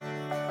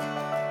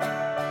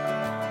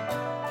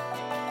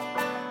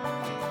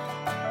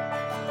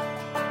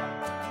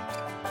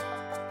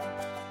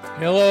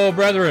Hello,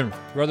 brethren.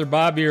 Brother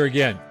Bob here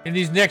again. In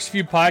these next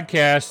few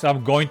podcasts,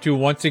 I'm going to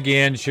once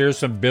again share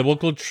some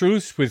biblical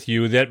truths with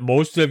you that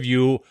most of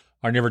you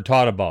are never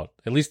taught about,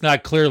 at least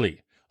not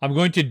clearly. I'm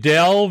going to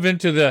delve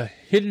into the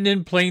hidden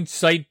in plain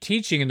sight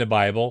teaching in the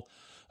Bible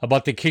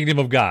about the kingdom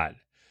of God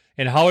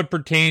and how it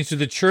pertains to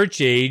the church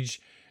age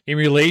in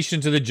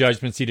relation to the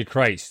judgment seat of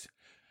Christ.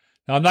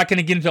 Now, I'm not going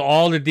to get into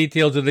all the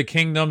details of the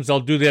kingdoms. I'll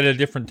do that at a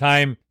different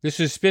time. This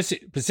is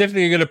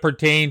specifically going to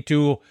pertain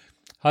to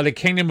how the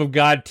kingdom of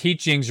God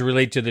teachings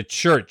relate to the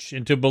church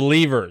and to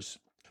believers.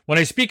 When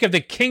I speak of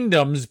the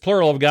kingdoms,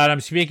 plural of God,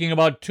 I'm speaking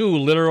about two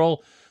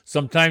literal,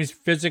 sometimes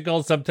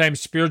physical, sometimes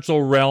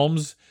spiritual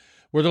realms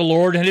where the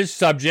Lord and his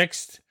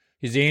subjects,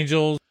 his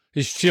angels,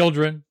 his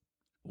children,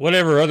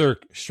 whatever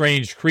other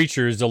strange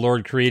creatures the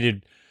Lord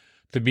created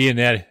to be in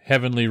that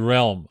heavenly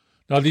realm.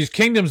 Now, these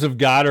kingdoms of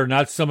God are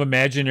not some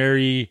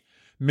imaginary,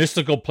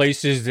 mystical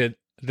places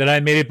that I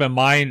made up in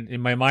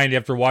my mind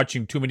after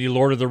watching too many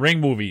Lord of the Ring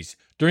movies.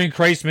 During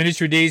Christ's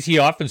ministry days, he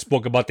often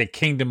spoke about the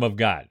kingdom of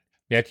God.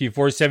 Matthew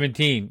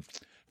 4:17.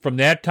 From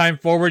that time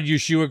forward,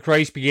 Yeshua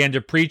Christ began to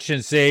preach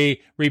and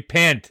say,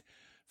 "Repent,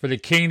 for the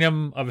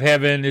kingdom of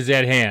heaven is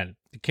at hand."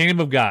 The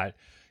kingdom of God.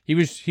 He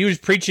was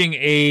preaching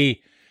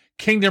a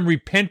kingdom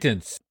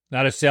repentance,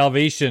 not a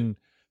salvation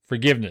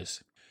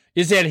forgiveness.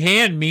 Is at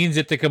hand means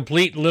that the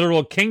complete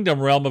literal kingdom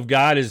realm of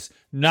God is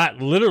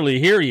not literally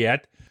here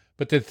yet,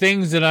 but the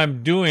things that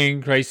I'm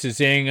doing, Christ is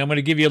saying, I'm going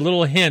to give you a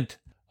little hint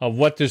of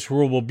what this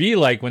world will be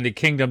like when the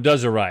kingdom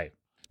does arrive.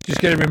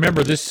 Just got to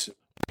remember, this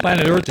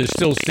planet Earth is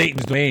still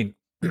Satan's domain.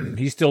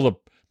 He's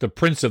still the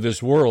prince of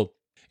this world.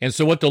 And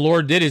so what the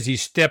Lord did is he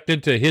stepped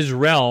into his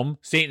realm,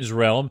 Satan's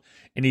realm,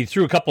 and he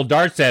threw a couple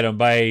darts at him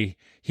by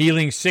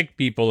healing sick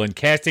people and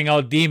casting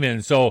out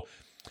demons. So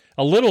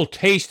a little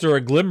taste or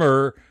a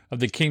glimmer of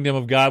the kingdom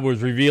of God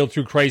was revealed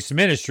through Christ's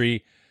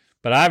ministry,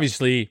 but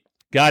obviously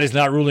God is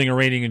not ruling and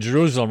reigning in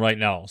Jerusalem right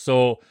now.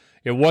 So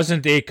it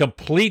wasn't a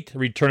complete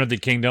return of the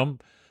kingdom,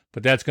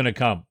 but that's going to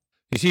come.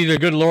 You see, the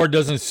good Lord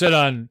doesn't sit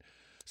on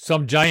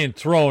some giant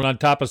throne on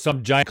top of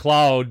some giant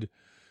cloud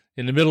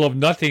in the middle of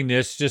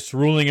nothingness, just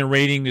ruling and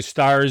reigning the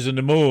stars and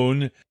the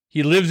moon.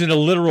 He lives in a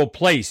literal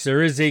place.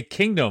 There is a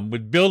kingdom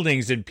with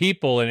buildings and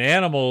people and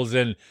animals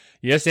and,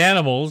 yes,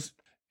 animals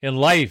and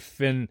life.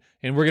 And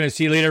we're going to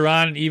see later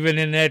on, even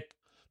in the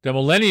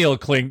millennial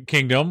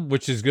kingdom,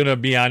 which is going to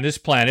be on this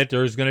planet,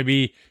 there's going to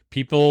be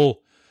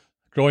people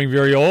growing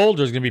very old.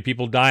 There's going to be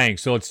people dying.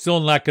 So it's still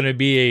not going to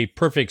be a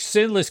perfect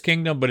sinless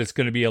kingdom, but it's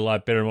going to be a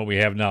lot better than what we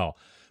have now.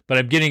 But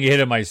I'm getting ahead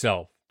of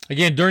myself.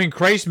 Again, during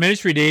Christ's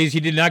ministry days,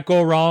 he did not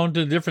go around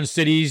to the different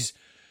cities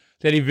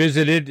that he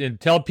visited and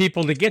tell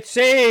people to get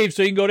saved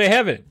so you can go to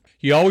heaven.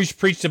 He always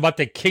preached about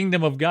the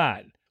kingdom of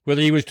God.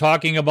 Whether he was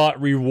talking about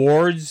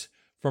rewards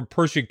from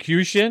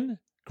persecution,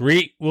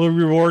 great will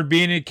reward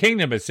being in the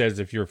kingdom, it says,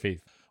 if you're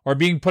faithful, or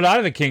being put out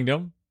of the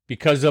kingdom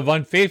because of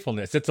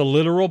unfaithfulness. It's a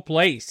literal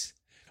place.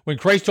 When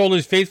Christ told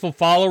his faithful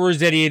followers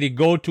that he had to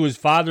go to his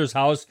Father's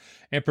house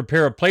and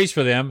prepare a place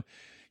for them,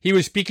 he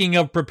was speaking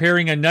of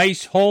preparing a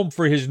nice home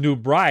for his new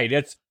bride.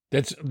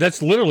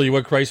 That's literally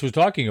what Christ was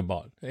talking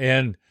about.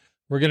 And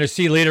we're going to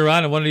see later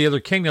on in one of the other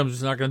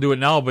kingdoms, not going to do it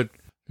now, but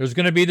there's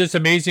going to be this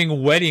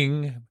amazing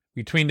wedding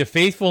between the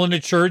faithful in the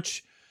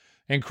church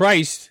and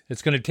Christ.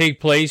 It's going to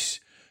take place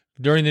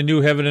during the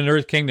new heaven and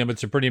earth kingdom.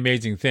 It's a pretty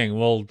amazing thing.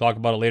 We'll talk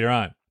about it later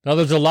on. Now,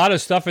 there's a lot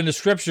of stuff in the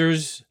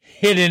scriptures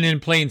hidden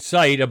in plain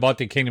sight about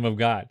the kingdom of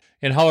God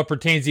and how it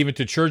pertains even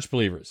to church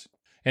believers.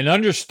 And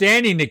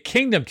understanding the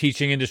kingdom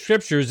teaching in the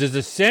scriptures is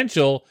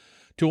essential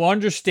to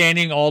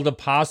understanding all the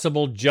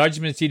possible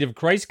judgment seat of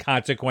Christ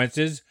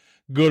consequences,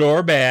 good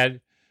or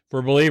bad,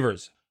 for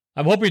believers.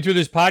 I'm hoping through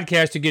this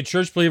podcast to get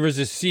church believers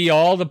to see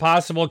all the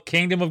possible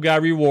kingdom of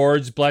God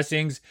rewards,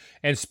 blessings,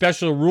 and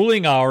special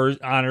ruling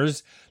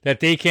honors that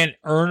they can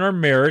earn or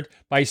merit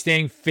by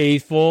staying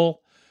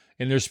faithful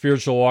in their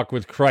spiritual walk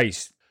with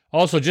Christ.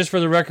 Also, just for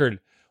the record,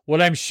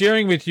 what I'm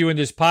sharing with you in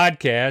this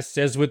podcast,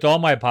 as with all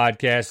my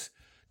podcasts,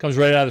 comes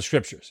right out of the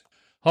scriptures.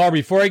 However,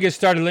 before I get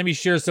started, let me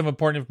share some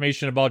important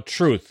information about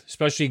truth,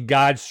 especially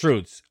God's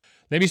truths.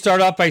 Let me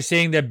start off by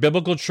saying that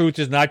biblical truth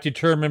is not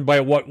determined by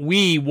what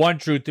we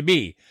want truth to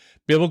be.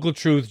 Biblical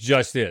truth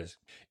just is.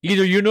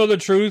 Either you know the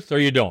truth or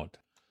you don't.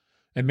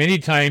 And many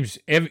times,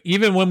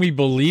 even when we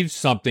believed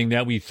something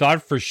that we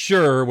thought for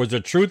sure was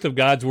the truth of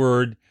God's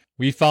word,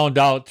 we found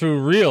out through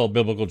real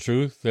biblical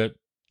truth that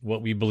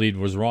what we believed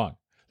was wrong.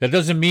 That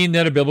doesn't mean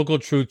that a biblical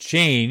truth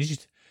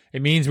changed.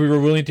 It means we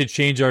were willing to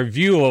change our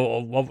view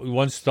of what we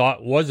once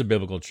thought was a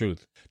biblical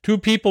truth. Two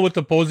people with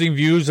opposing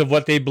views of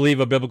what they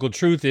believe a biblical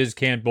truth is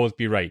can't both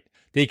be right.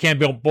 They can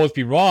both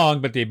be wrong,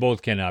 but they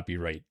both cannot be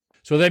right.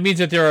 So that means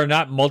that there are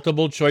not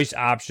multiple choice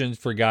options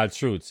for God's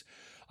truths.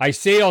 I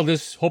say all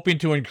this hoping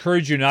to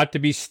encourage you not to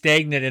be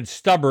stagnant and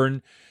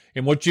stubborn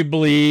in what you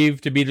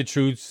believe to be the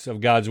truths of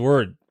God's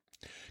word.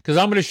 Because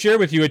I'm going to share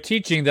with you a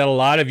teaching that a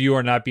lot of you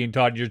are not being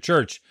taught in your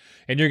church.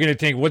 And you're going to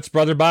think, what's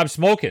Brother Bob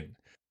smoking?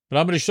 But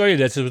I'm going to show you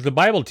this is what the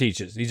Bible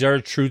teaches. These are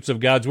truths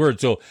of God's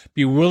word. So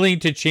be willing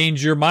to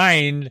change your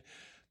mind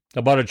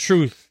about a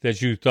truth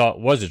that you thought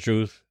was a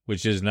truth,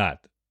 which is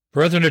not.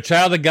 Brethren, a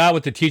child of God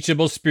with a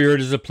teachable spirit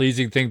is a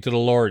pleasing thing to the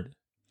Lord.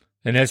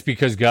 And that's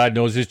because God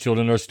knows his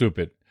children are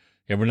stupid.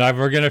 And we're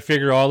never going to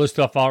figure all this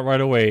stuff out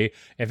right away.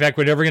 In fact,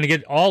 we're never going to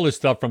get all this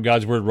stuff from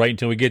God's word right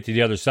until we get to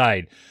the other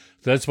side.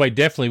 So that's why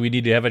definitely we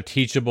need to have a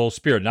teachable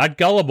spirit. Not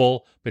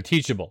gullible, but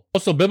teachable.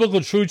 Also,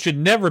 biblical truth should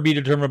never be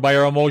determined by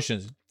our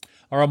emotions.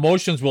 Our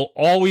emotions will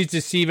always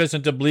deceive us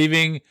into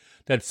believing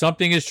that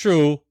something is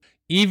true,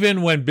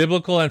 even when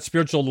biblical and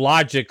spiritual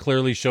logic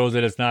clearly shows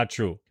that it's not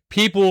true.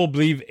 People will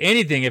believe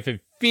anything if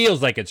it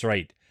feels like it's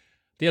right.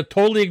 They'll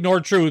totally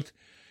ignore truth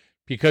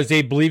because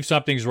they believe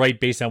something's right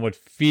based on what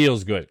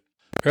feels good.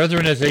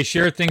 Brethren, as I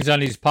share things on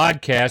these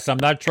podcasts, I'm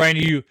not trying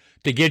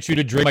to get you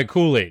to drink my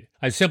Kool-Aid.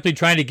 I'm simply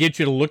trying to get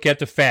you to look at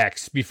the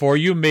facts before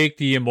you make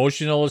the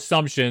emotional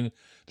assumption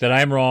that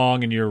I'm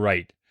wrong and you're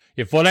right.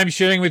 If what I'm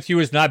sharing with you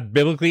is not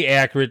biblically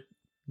accurate,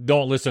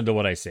 don't listen to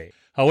what I say.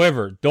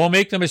 However, don't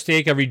make the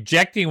mistake of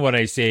rejecting what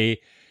I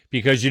say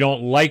because you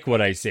don't like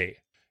what I say.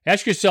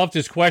 Ask yourself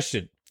this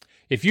question.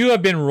 If you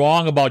have been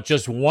wrong about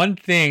just one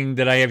thing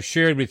that I have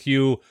shared with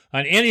you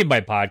on any of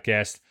my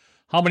podcasts,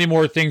 how many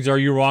more things are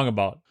you wrong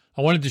about?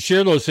 I wanted to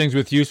share those things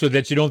with you so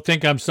that you don't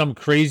think I'm some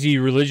crazy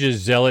religious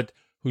zealot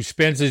who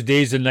spends his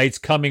days and nights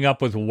coming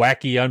up with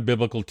wacky,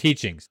 unbiblical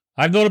teachings.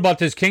 I've known about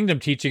this kingdom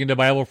teaching in the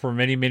Bible for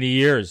many, many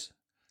years.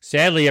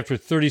 Sadly, after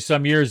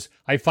 30-some years,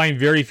 I find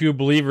very few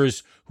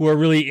believers who are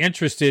really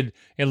interested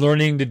in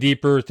learning the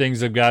deeper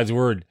things of God's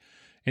Word.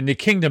 And the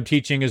kingdom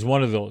teaching is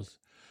one of those.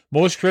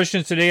 Most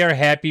Christians today are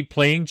happy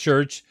playing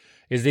church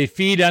as they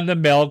feed on the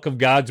milk of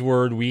God's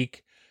Word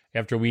week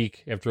after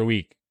week after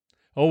week.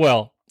 Oh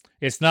well,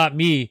 it's not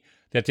me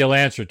that they'll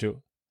answer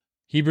to.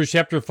 Hebrews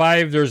chapter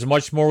 5, there's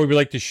much more we would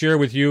like to share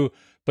with you,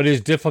 but it is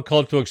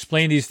difficult to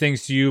explain these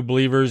things to you,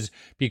 believers,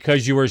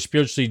 because you are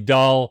spiritually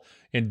dull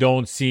and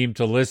don't seem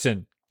to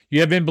listen. You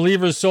have been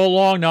believers so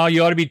long now,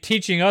 you ought to be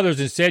teaching others.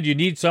 Instead, you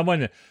need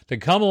someone to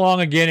come along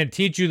again and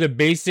teach you the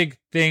basic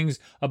things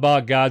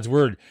about God's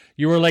Word.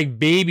 You are like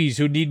babies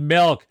who need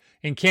milk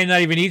and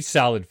cannot even eat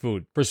solid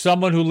food. For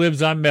someone who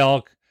lives on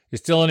milk, is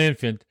still an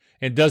infant,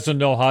 and doesn't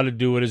know how to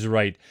do what is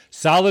right.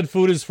 Solid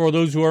food is for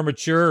those who are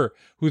mature,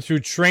 who through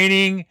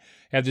training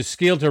have the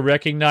skill to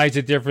recognize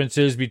the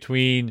differences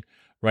between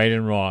right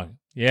and wrong.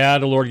 Yeah,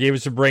 the Lord gave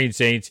us a brain,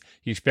 saints.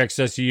 He expects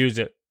us to use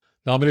it.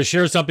 Now, I'm going to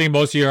share something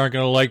most of you aren't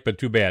going to like, but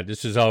too bad.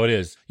 This is how it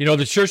is. You know,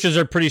 the churches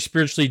are pretty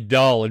spiritually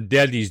dull and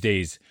dead these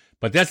days,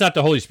 but that's not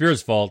the Holy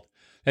Spirit's fault.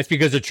 That's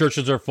because the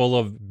churches are full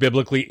of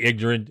biblically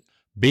ignorant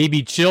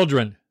baby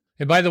children.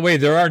 And by the way,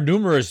 there are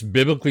numerous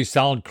biblically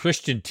sound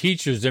Christian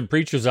teachers and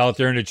preachers out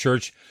there in the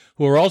church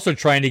who are also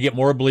trying to get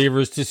more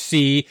believers to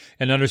see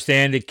and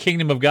understand the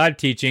kingdom of God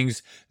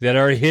teachings that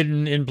are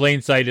hidden in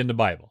plain sight in the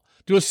Bible.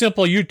 Do a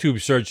simple YouTube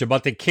search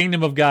about the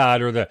kingdom of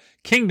God or the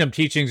kingdom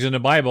teachings in the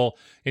Bible,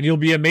 and you'll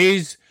be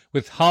amazed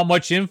with how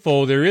much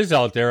info there is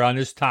out there on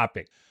this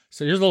topic.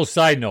 So here's a little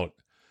side note.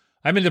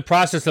 I'm in the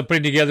process of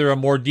putting together a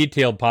more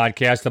detailed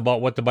podcast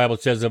about what the Bible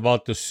says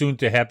about the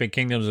soon-to-happen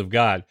kingdoms of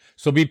God.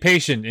 So be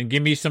patient and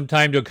give me some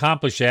time to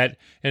accomplish that.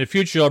 In the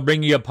future, I'll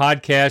bring you a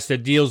podcast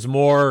that deals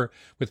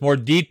with more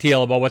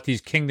detail about what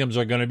these kingdoms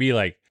are going to be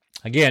like.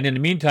 Again, in the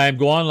meantime,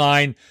 go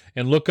online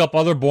and look up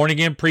other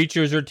born-again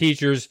preachers or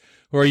teachers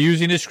who are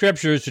using the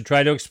scriptures to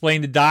try to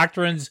explain the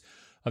doctrines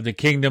of the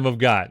kingdom of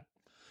God.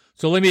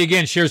 So let me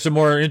again share some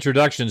more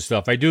introduction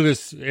stuff. I do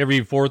this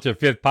every fourth or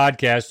fifth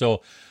podcast,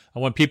 so I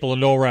want people to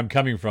know where I'm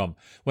coming from.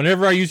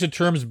 Whenever I use the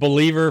terms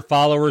believer,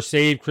 follower,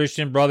 saved,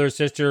 Christian, brother,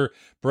 sister,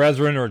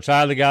 brethren, or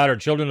child of God, or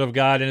children of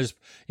God in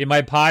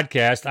my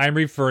podcast, I'm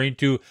referring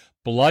to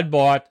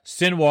blood-bought,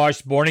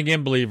 sin-washed,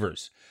 born-again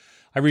believers.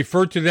 I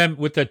refer to them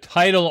with the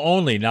title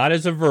only, not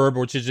as a verb,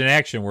 which is an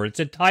action word. It's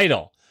a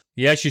title.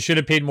 Yes, you should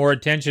have paid more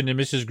attention to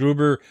Mrs.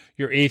 Gruber,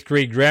 your 8th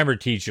grade grammar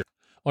teacher.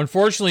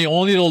 Unfortunately,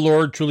 only the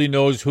Lord truly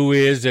knows who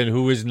is and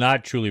who is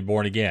not truly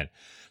born again.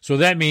 So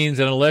that means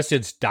that unless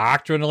it's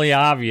doctrinally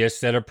obvious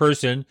that a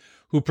person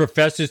who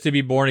professes to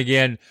be born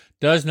again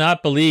does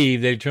not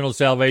believe that eternal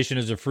salvation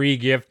is a free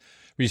gift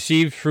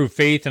received through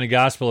faith in the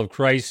gospel of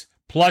Christ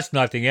plus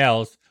nothing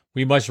else,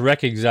 we must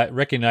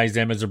recognize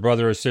them as a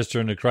brother or sister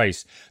in the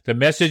Christ. The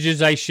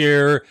messages I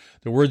share,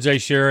 the words I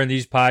share in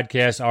these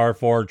podcasts are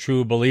for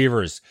true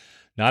believers,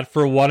 not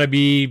for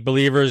wannabe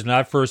believers,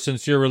 not for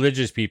sincere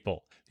religious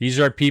people. These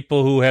are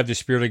people who have the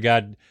Spirit of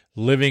God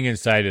living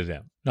inside of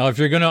them. Now, if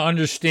you're going to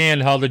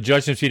understand how the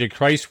judgment seat of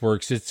Christ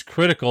works, it's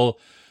critical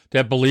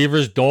that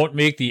believers don't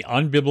make the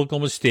unbiblical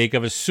mistake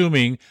of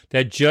assuming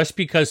that just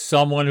because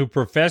someone who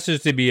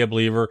professes to be a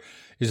believer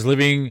is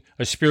living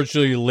a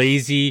spiritually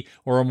lazy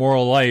or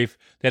immoral life,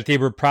 that they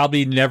were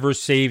probably never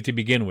saved to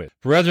begin with.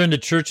 Brethren, the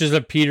churches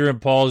of Peter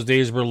and Paul's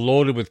days were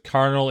loaded with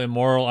carnal,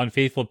 immoral,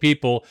 unfaithful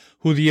people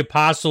who the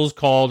apostles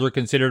called or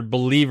considered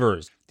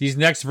believers. These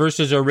next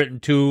verses are written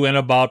to and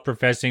about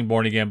professing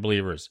born-again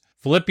believers.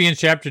 Philippians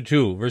chapter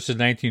 2, verses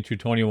 19 through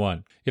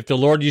 21. If the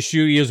Lord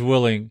Yeshua is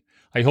willing,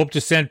 I hope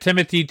to send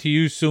Timothy to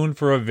you soon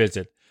for a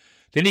visit.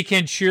 Then he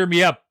can cheer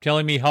me up,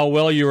 telling me how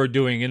well you are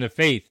doing in the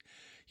faith.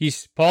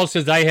 Paul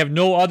says, I have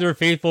no other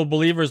faithful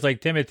believers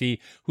like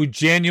Timothy who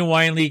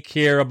genuinely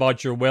care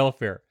about your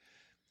welfare.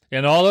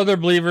 And all other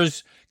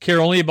believers care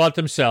only about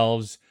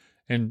themselves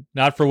and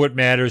not for what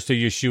matters to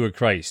Yeshua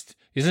Christ.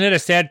 Isn't it a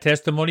sad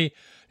testimony?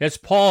 That's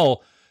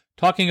Paul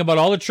talking about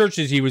all the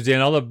churches he was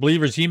in, all the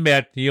believers he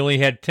met. He only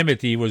had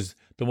Timothy was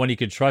the one he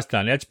could trust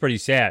on. That's pretty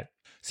sad.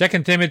 2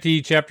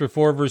 Timothy chapter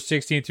 4, verse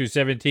 16 through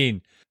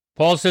 17.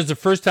 Paul says, the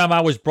first time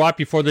I was brought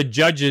before the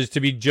judges to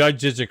be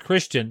judged as a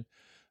Christian,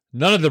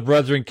 none of the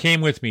brethren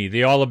came with me.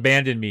 They all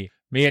abandoned me.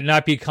 May it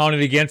not be counted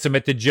against them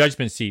at the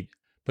judgment seat.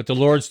 But the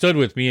Lord stood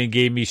with me and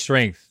gave me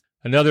strength.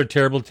 Another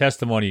terrible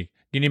testimony.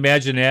 Can you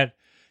imagine that?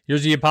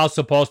 Here's the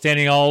Apostle Paul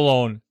standing all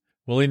alone,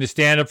 willing to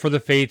stand up for the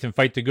faith and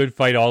fight the good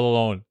fight all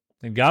alone.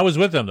 And God was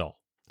with him, though.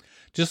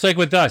 Just like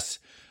with us.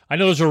 I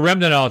know there's a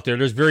remnant out there.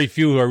 There's very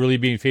few who are really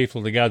being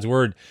faithful to God's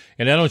word.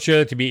 And I don't share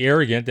that to be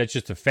arrogant. That's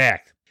just a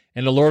fact.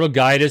 And the Lord will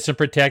guide us and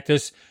protect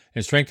us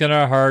and strengthen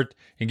our heart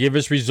and give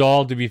us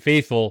resolve to be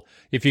faithful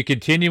if we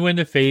continue in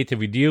the faith, if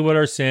we deal with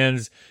our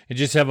sins, and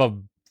just have a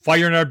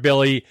fire in our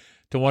belly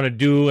to want to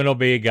do and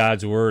obey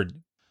God's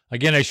word.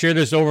 Again, I share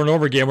this over and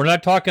over again. We're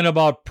not talking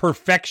about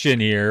perfection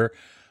here.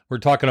 We're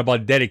talking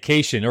about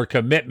dedication or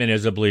commitment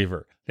as a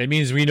believer. That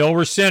means we know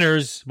we're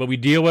sinners, but we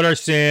deal with our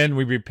sin,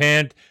 we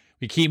repent,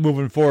 we keep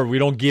moving forward. We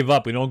don't give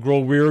up. We don't grow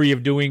weary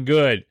of doing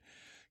good.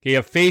 Okay,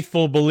 a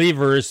faithful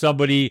believer is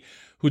somebody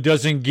who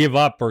doesn't give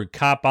up or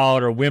cop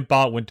out or wimp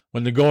out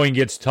when the going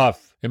gets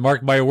tough. And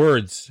mark my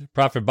words,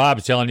 Prophet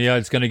Bob's telling you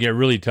it's going to get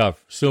really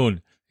tough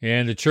soon.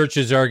 And the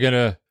churches are going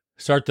to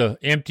start to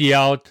empty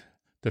out.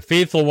 The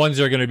faithful ones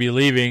are going to be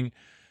leaving.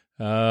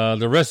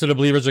 The rest of the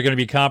believers are going to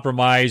be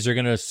compromised. They're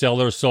going to sell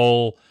their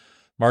soul,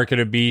 market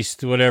a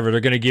beast, whatever.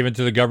 They're going to give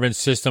into the government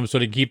system so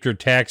they keep their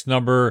tax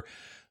number.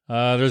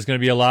 There's going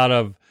to be a lot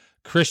of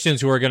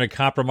Christians who are going to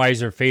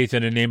compromise their faith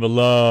in the name of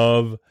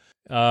love.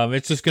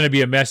 It's just going to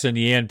be a mess in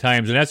the end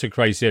times, and that's what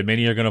Christ said.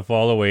 Many are going to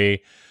fall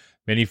away.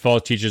 Many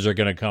false teachers are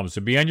going to come.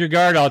 So be on your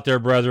guard out there,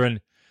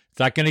 brethren. It's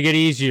not going to get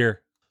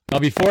easier. Now,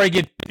 before I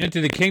get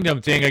into the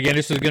kingdom thing, again,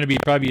 this is going to be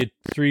probably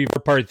a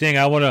 3-4-part thing.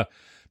 I want to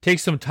take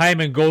some time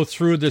and go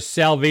through the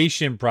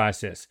salvation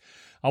process.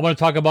 I want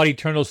to talk about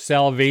eternal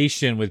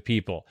salvation with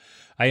people.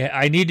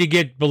 I need to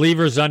get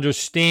believers to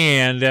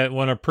understand that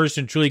when a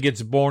person truly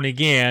gets born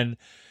again,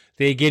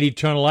 they get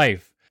eternal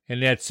life.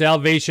 And that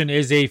salvation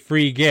is a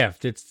free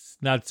gift. It's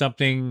not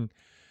something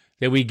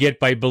that we get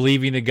by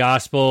believing the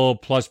gospel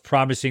plus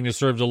promising to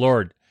serve the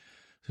Lord.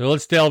 So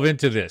let's delve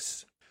into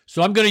this.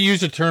 So I'm going to use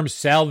the term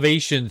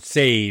salvation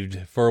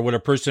saved for when a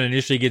person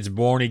initially gets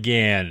born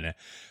again.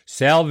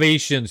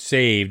 Salvation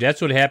saved.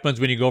 That's what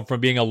happens when you go from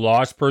being a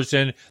lost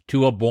person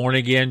to a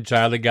born-again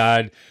child of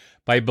God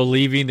by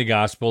believing the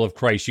gospel of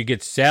Christ. You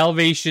get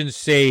salvation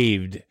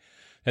saved.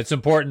 That's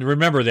important to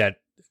remember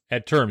that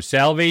term,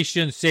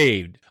 salvation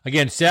saved.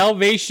 Again,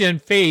 salvation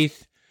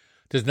faith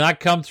does not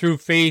come through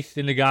faith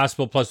in the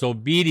gospel plus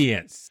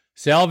obedience.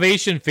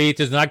 Salvation faith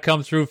does not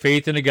come through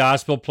faith in the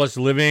gospel plus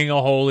living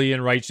a holy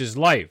and righteous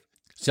life.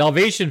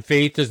 Salvation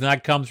faith does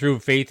not come through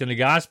faith in the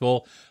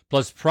gospel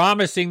plus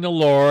promising the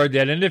Lord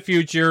that in the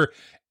future,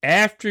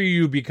 after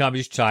you become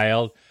his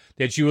child,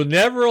 that you will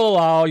never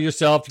allow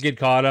yourself to get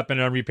caught up in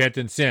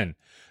unrepentant sin.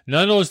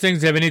 None of those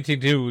things have anything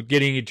to do with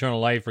getting eternal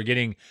life or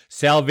getting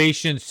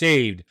salvation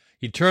saved.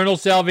 Eternal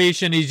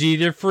salvation is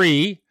either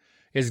free,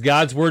 as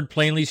God's word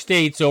plainly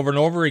states over and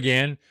over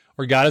again,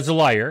 or God is a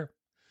liar.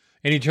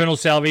 And eternal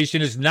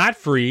salvation is not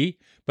free,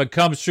 but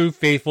comes through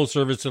faithful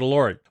service to the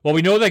Lord. Well,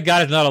 we know that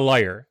God is not a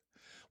liar.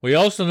 We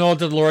also know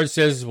that the Lord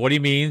says what he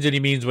means, and he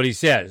means what he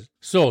says.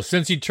 So,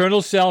 since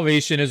eternal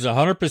salvation is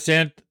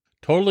 100%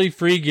 totally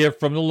free gift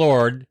from the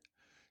Lord,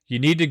 you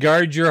need to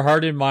guard your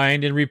heart and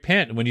mind and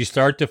repent when you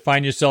start to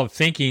find yourself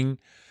thinking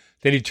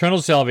that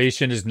eternal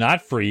salvation is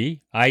not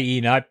free, i.e.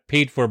 not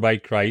paid for by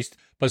Christ,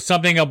 but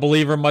something a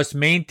believer must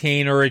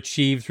maintain or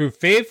achieve through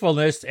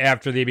faithfulness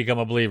after they become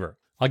a believer.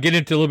 I'll get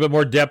into a little bit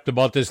more depth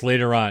about this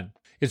later on.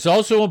 It's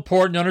also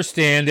important to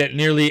understand that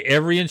nearly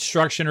every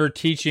instruction or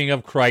teaching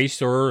of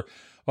Christ or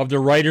of the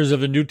writers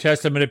of the New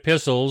Testament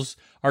epistles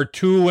are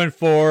to and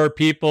for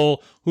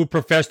people who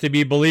profess to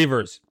be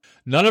believers.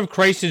 None of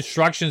Christ's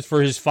instructions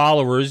for his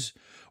followers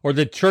or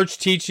the church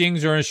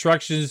teachings or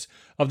instructions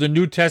of the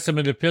New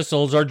Testament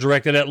epistles are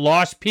directed at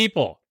lost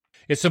people.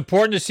 It's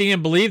important to see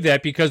and believe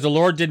that because the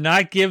Lord did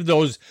not give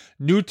those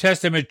New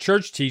Testament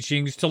church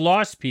teachings to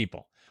lost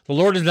people. The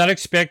Lord does not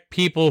expect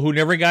people who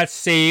never got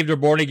saved or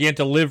born again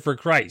to live for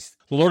Christ.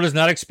 The Lord does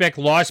not expect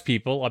lost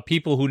people,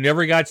 people who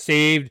never got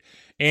saved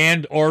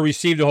and or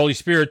received the Holy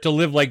Spirit to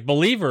live like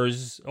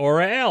believers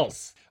or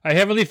else. Our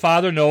Heavenly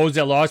Father knows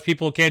that lost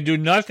people can do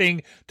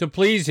nothing to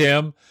please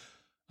him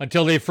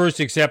until they first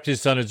accept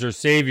his Son as their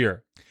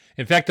Savior.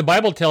 In fact, the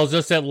Bible tells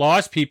us that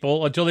lost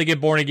people, until they get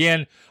born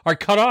again, are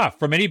cut off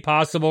from any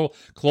possible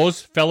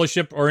close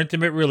fellowship or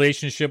intimate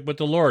relationship with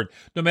the Lord,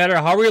 no matter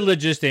how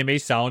religious they may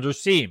sound or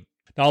seem.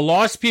 Now,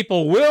 lost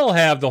people will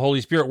have the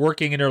Holy Spirit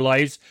working in their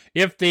lives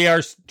if they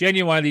are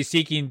genuinely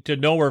seeking to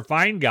know or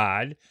find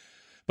God,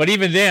 But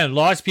even then,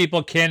 lost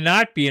people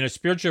cannot be in a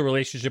spiritual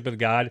relationship with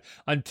God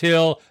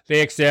until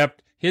they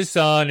accept His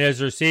Son as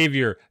their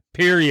Savior.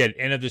 Period.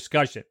 End of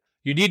discussion.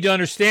 You need to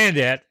understand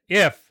that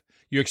if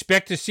you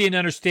expect to see and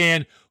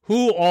understand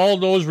who all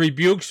those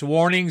rebukes,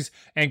 warnings,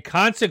 and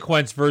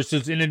consequence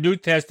verses in the New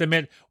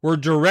Testament were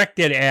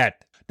directed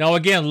at. Now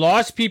again,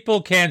 lost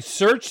people can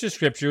search the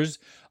Scriptures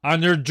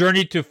on their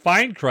journey to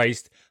find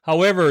Christ.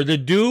 However, the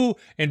do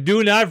and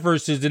do not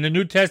verses in the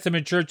New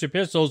Testament church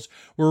epistles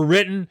were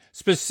written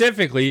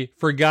specifically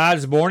for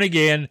God's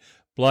born-again,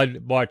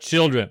 blood-bought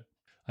children.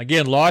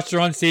 Again, lost or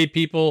unsaved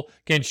people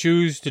can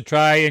choose to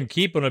try and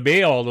keep and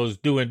obey all those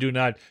do and do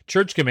not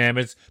church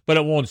commandments, but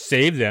it won't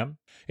save them.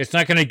 It's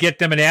not going to get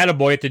them an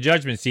attaboy at the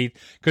judgment seat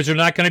because they're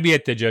not going to be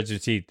at the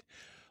judgment seat.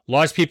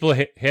 Lost people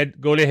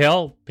go to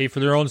hell, pay for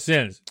their own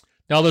sins.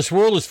 Now, this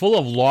world is full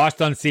of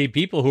lost, unsaved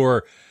people who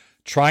are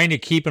trying to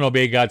keep and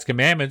obey God's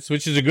commandments,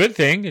 which is a good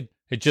thing.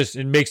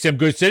 It makes them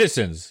good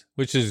citizens,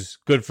 which is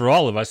good for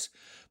all of us,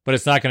 but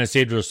it's not going to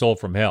save their soul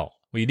from hell.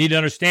 Well, you need to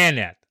understand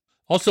that.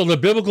 Also, the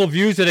biblical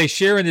views that I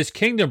share in this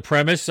kingdom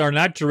premise are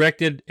not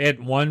directed at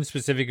one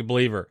specific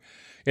believer.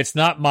 It's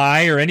not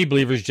my or any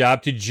believer's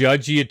job to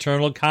judge the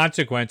eternal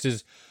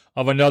consequences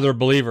of another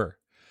believer.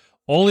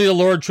 Only the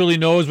Lord truly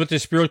knows what the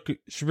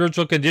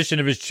spiritual condition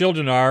of His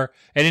children are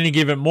at any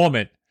given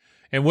moment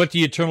and what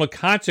the eternal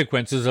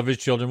consequences of His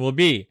children will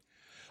be.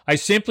 I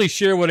simply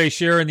share what I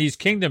share in these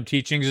kingdom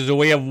teachings as a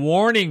way of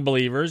warning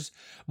believers,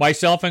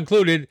 myself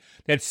included,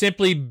 that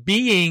simply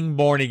being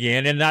born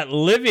again and not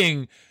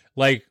living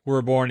like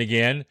we're born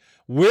again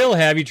will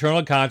have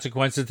eternal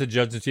consequences at the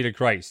judgment seat of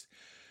Christ.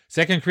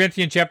 2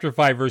 Corinthians chapter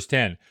 5, verse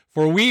 10.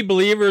 For we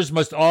believers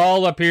must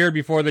all appear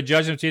before the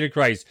judgment seat of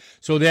Christ,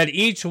 so that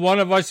each one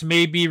of us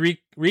may be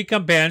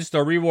recompensed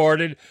or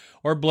rewarded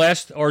or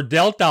blessed or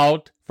dealt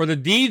out for the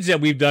deeds that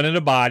we've done in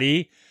the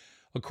body,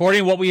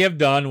 according to what we have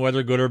done,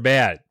 whether good or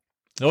bad.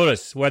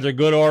 Notice, whether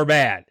good or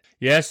bad.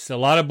 Yes, a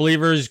lot of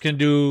believers can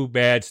do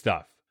bad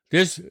stuff.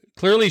 This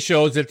clearly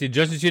shows that the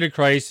judgment seat of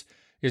Christ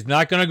is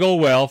not going to go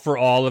well for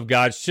all of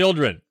God's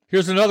children.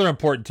 Here's another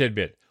important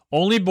tidbit.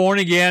 Only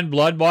born-again,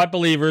 blood-bought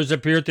believers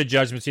appear at the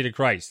judgment seat of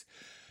Christ.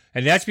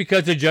 And that's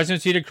because the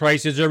judgment seat of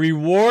Christ is a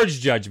rewards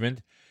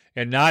judgment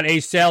and not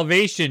a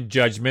salvation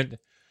judgment,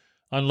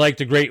 unlike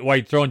the great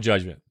white throne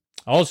judgment.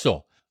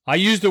 Also, I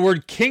use the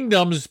word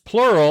kingdoms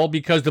plural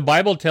because the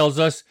Bible tells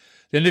us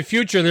that in the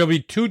future there will be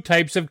two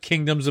types of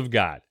kingdoms of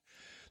God.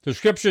 The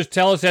Scriptures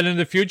tell us that in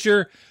the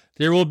future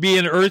there will be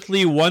an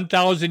earthly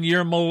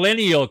 1,000-year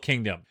millennial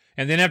kingdom.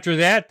 And then after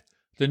that,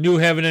 the new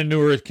heaven and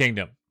new earth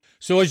kingdom.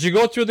 So as you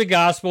go through the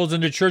Gospels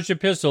and the church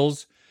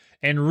epistles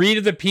and read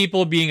of the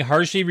people being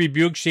harshly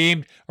rebuked,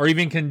 shamed, or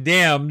even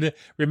condemned,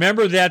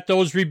 remember that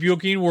those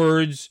rebuking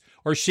words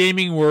or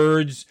shaming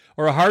words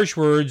or harsh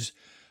words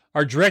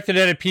are directed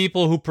at a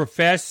people who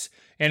profess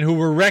and who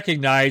were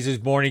recognized as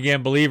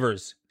born-again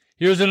believers.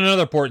 Here's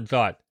another important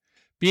thought.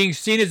 Being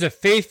seen as a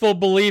faithful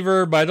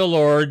believer by the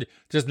Lord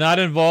does not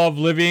involve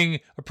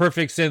living a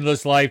perfect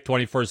sinless life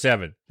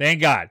 24/7.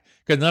 Thank God,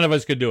 because none of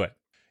us could do it.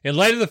 In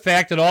light of the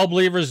fact that all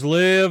believers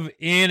live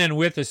in and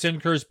with a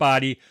sin-cursed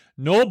body,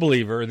 no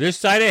believer this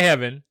side of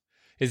heaven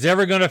is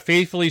ever going to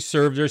faithfully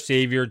serve their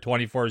Savior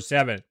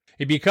 24/7.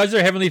 And because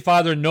their Heavenly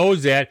Father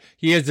knows that,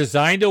 He has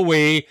designed a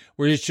way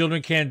where His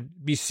children can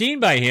be seen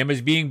by Him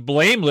as being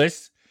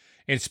blameless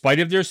in spite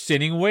of their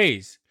sinning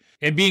ways.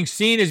 And being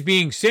seen as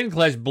being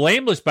sinless,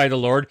 blameless by the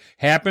Lord,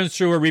 happens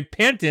through a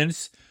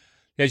repentance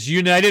that's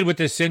united with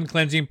the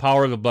sin-cleansing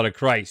power of the blood of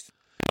Christ.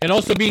 And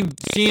also being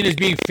seen as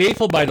being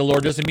faithful by the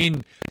Lord doesn't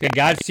mean that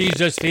God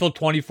sees us faithful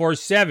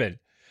 24/7.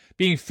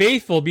 Being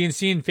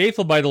seen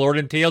faithful by the Lord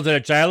entails that a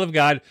child of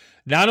God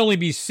not only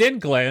be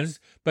sin-cleansed,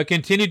 but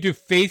continue to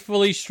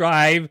faithfully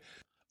strive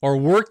or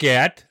work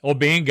at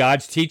obeying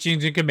God's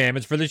teachings and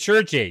commandments for the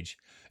church age.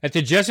 At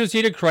the judgment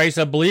seat of Christ,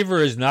 a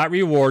believer is not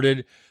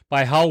rewarded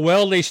by how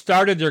well they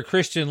started their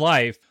Christian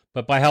life,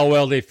 but by how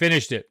well they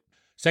finished it.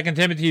 2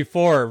 Timothy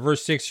 4,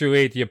 verse 6 through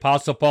 8, the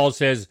Apostle Paul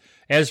says,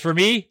 As for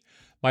me,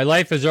 my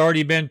life has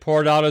already been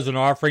poured out as an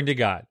offering to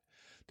God.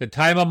 The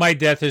time of my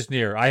death is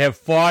near. I have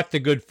fought the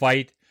good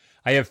fight.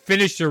 I have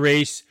finished the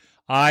race.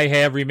 I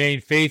have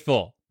remained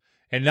faithful.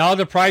 And now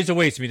the prize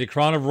awaits me, the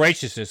crown of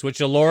righteousness, which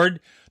the Lord,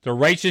 the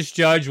righteous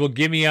judge, will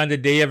give me on the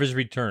day of His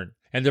return.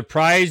 And the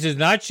prize is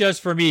not just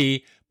for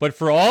me, but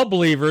for all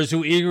believers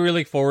who eagerly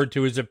look forward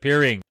to His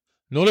appearing.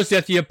 Notice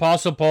that the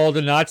Apostle Paul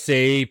did not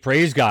say,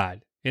 praise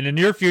God. In the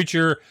near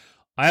future,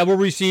 I will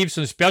receive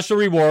some special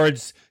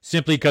rewards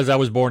simply because I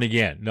was born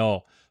again.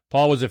 No,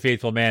 Paul was a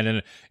faithful man,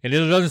 and it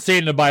doesn't say it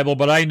in the Bible,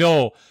 but I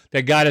know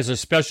that God has a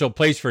special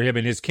place for him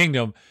in His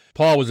kingdom.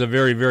 Paul was a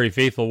very, very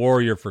faithful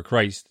warrior for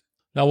Christ.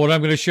 Now, what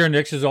I'm going to share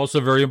next is also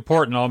very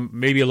important.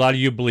 Maybe a lot of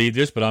you believe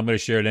this, but I'm going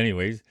to share it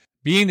anyways.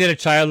 Being that a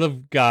child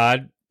of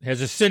God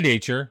has a sin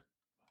nature,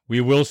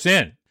 we will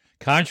sin.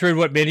 Contrary to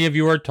what many of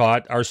you are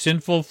taught, our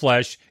sinful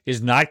flesh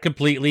is not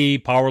completely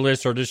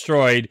powerless or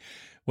destroyed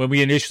when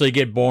we initially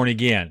get born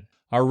again.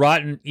 Our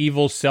rotten,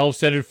 evil,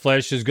 self-centered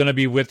flesh is going to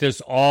be with us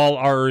all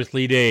our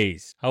earthly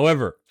days.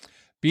 However,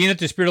 Being that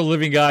the Spirit of the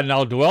living God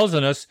now dwells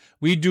in us,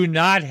 we do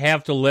not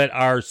have to let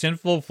our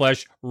sinful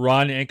flesh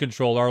run and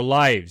control our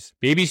lives.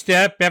 Baby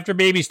step after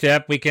baby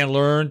step, we can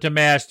learn to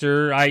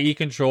master, i.e.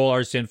 control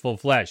our sinful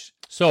flesh.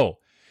 So,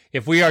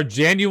 if we are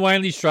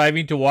genuinely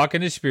striving to walk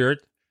in the Spirit,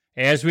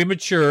 as we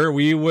mature,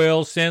 we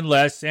will sin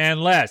less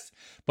and less.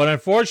 But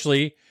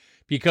unfortunately,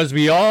 because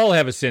we all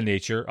have a sin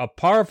nature, a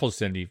powerful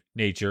sin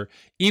nature,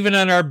 even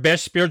on our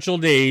best spiritual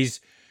days,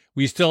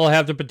 we still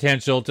have the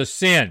potential to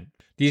sin.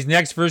 These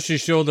next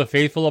verses show the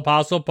faithful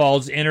Apostle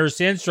Paul's inner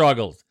sin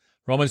struggles.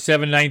 Romans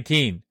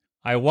 7:19.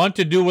 I want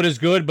to do what is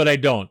good, but I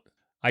don't.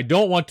 I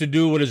don't want to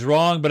do what is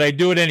wrong, but I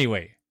do it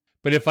anyway.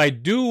 But if I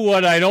do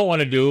what I don't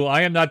want to do,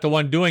 I am not the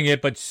one doing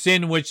it, but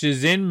sin which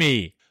is in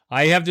me.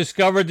 I have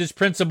discovered this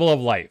principle of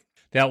life,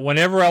 that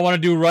whenever I want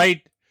to do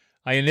right,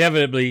 I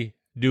inevitably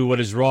do what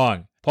is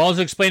wrong. Paul's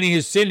explaining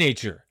his sin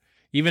nature.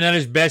 Even on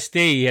his best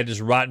day, he had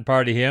this rotten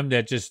part of him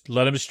that just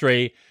led him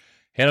astray,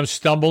 had him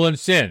stumble and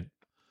sin.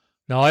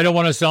 Now, I don't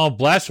want to sound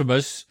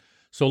blasphemous,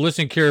 so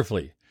listen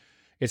carefully.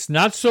 It's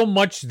not so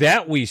much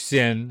that we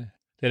sin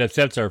that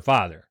upsets our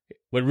Father.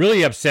 What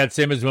really upsets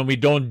him is when we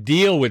don't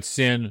deal with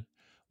sin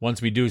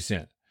once we do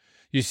sin.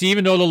 You see,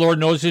 even though the Lord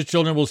knows his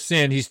children will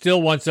sin, he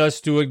still wants us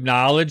to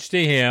acknowledge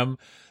to him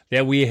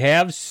that we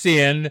have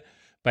sinned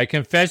by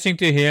confessing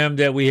to him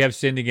that we have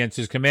sinned against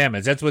his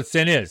commandments. That's what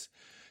sin is.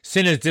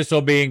 Sin is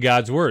disobeying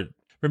God's word.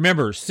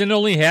 Remember, sin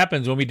only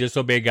happens when we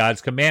disobey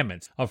God's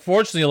commandments.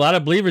 Unfortunately, a lot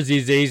of believers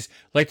these days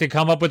like to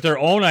come up with their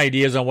own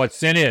ideas on what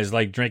sin is,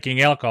 like drinking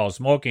alcohol,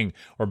 smoking,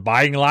 or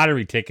buying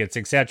lottery tickets,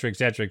 etc.,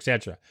 etc.,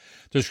 etc.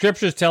 The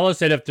scriptures tell us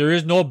that if there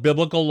is no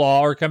biblical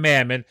law or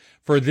commandment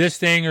for this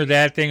thing or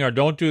that thing, or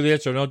don't do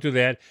this or don't do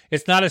that,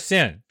 it's not a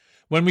sin.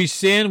 When we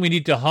sin, we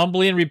need to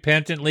humbly and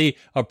repentantly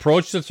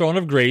approach the throne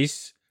of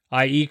grace,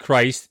 i.e.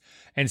 Christ,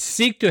 and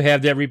seek to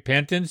have that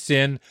repentant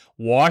sin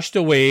washed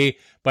away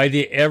by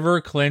the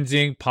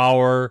ever-cleansing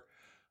power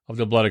of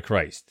the blood of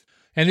Christ.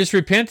 And this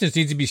repentance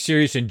needs to be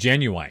serious and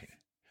genuine.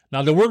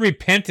 Now, the word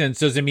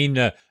repentance doesn't mean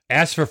to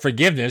ask for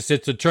forgiveness.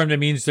 It's a term that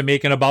means to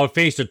make an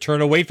about-face, to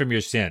turn away from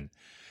your sin.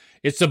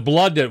 It's the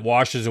blood that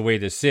washes away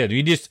the sin.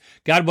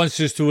 God wants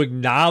us to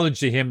acknowledge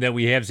to him that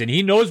we have sin.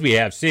 He knows we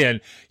have sin.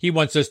 He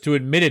wants us to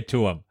admit it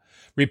to him.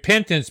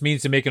 Repentance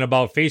means to make an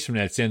about-face from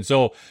that sin.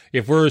 So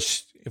if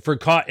we're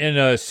caught in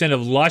a sin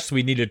of lust,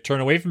 we need to turn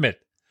away from it.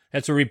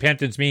 That's what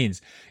repentance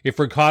means. If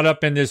we're caught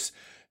up in this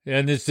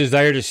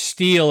desire to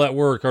steal at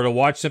work or to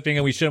watch something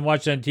and we shouldn't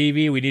watch on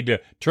TV, we need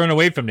to turn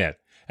away from that.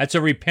 That's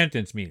what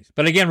repentance means.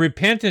 But again,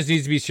 repentance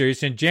needs to be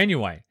serious and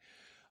genuine.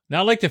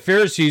 Not like the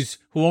Pharisees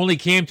who only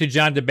came to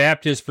John the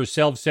Baptist for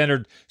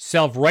self-centered,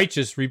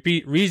 self-righteous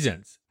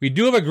reasons. We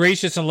do have a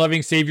gracious and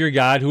loving Savior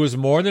God who is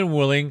more than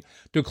willing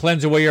to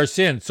cleanse away our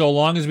sins, so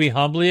long as we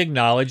humbly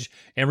acknowledge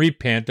and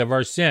repent of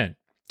our sin.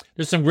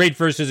 There's some great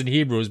verses in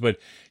Hebrews, but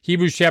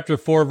Hebrews chapter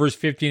 4, verse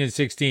 15 and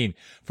 16.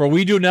 For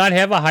we do not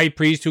have a high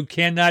priest who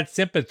cannot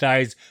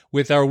sympathize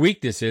with our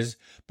weaknesses,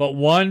 but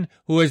one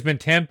who has been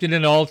tempted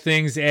in all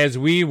things as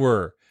we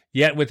were,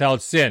 yet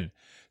without sin.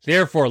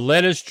 Therefore,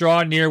 let us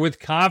draw near with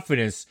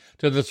confidence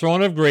to the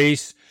throne of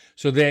grace,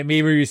 so that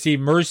may we receive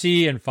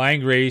mercy and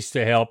find grace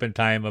to help in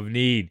time of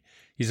need.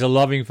 He's a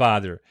loving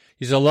Father.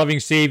 He's a loving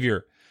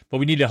Savior, but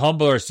we need to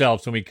humble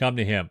ourselves when we come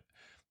to him.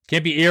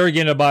 Can't be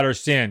arrogant about our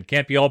sin.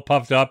 Can't be all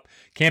puffed up.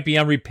 Can't be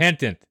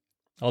unrepentant.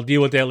 I'll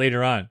deal with that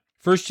later on.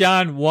 1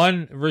 John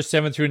 1, verse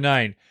 7 through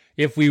 9.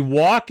 If we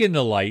walk in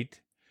the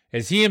light,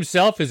 as he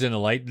himself is in the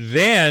light,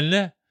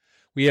 then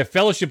we have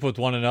fellowship with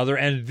one another,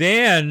 and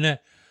then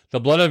the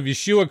blood of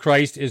Yeshua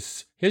Christ,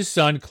 his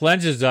Son,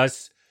 cleanses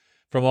us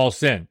from all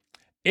sin.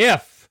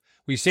 If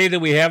we say that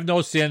we have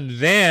no sin,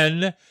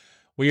 then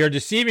we are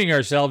deceiving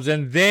ourselves,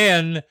 and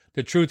then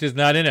the truth is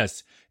not in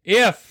us.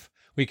 If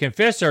we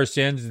confess our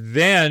sins,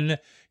 then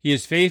he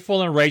is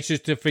faithful and righteous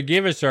to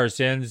forgive us our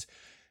sins,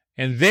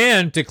 and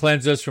then to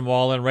cleanse us from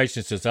all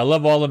unrighteousness. I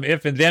love all them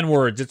if and then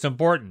words. It's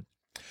important.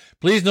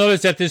 Please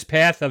notice that this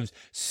path of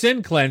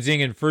sin cleansing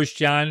in 1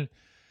 John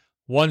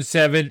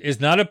 1:7 is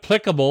not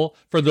applicable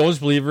for those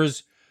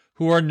believers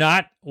who are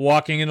not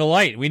walking in the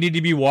light. We need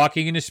to be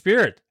walking in the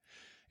Spirit.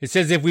 It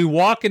says if we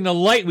walk in the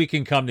light, we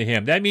can come to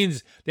him. That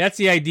means that's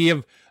the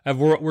idea of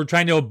we're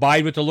trying to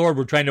abide with the Lord.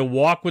 We're trying to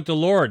walk with the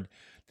Lord.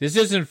 This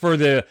isn't for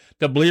the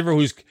believer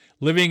who's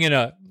living in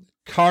a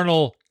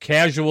carnal,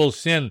 casual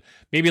sin,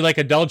 maybe like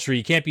adultery.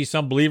 You can't be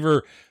some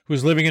believer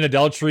who's living in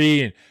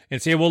adultery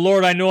and say, well,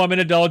 Lord, I know I'm in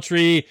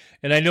adultery,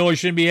 and I know I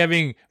shouldn't be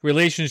having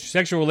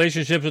sexual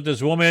relationships with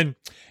this woman,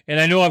 and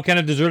I know I've kind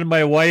of deserted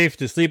my wife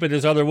to sleep with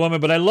this other woman,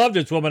 but I love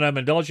this woman I'm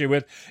in adultery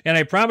with, and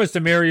I promise to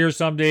marry her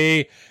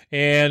someday,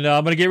 and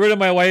I'm going to get rid of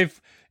my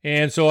wife,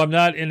 and so I'm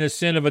not in the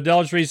sin of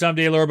adultery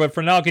someday, Lord, but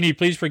for now, can you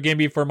please forgive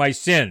me for my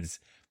sins?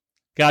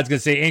 God's going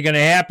to say, ain't going to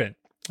happen.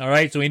 All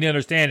right, so we need to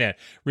understand that.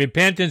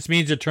 Repentance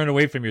means to turn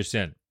away from your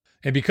sin.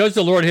 And because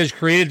the Lord has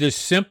created this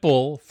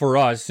simple for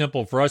us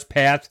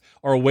path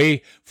or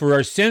way for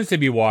our sins to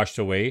be washed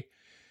away,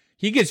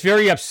 He gets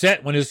very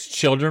upset when his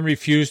children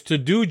refuse to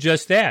do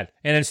just that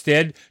and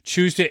instead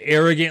choose to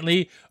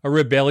arrogantly or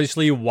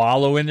rebelliously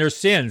wallow in their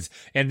sins.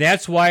 And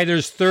that's why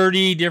there's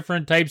 30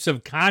 different types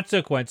of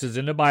consequences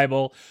in the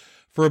Bible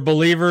for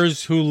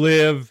believers who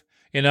live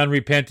in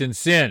unrepentant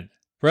sin.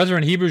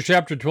 Brethren, Hebrews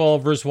chapter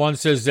 12, verse 1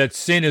 says that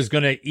sin is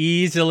going to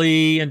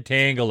easily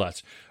entangle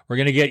us. We're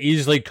going to get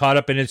easily caught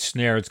up in its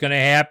snare. It's going to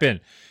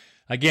happen.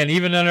 Again,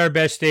 even on our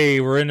best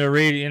day, we're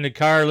in the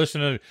car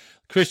listening to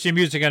Christian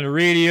music on the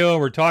radio,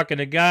 we're talking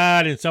to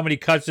God, and somebody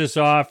cuts us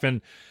off,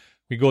 and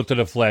we go to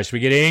the flesh. We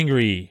get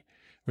angry.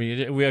 We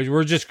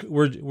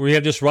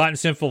have this rotten,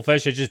 sinful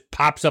flesh that just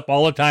pops up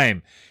all the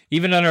time,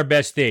 even on our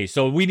best day.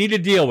 So we need to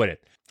deal with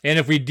it. And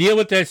if we deal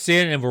with that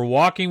sin and we're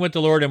walking with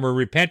the Lord and we're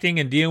repenting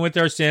and dealing with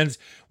our sins,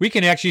 we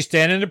can actually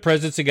stand in the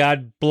presence of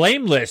God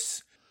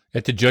blameless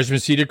at the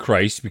judgment seat of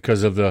Christ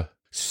because of the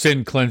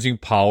sin-cleansing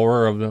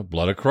power of the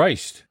blood of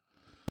Christ.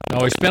 Now,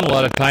 I spent a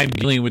lot of time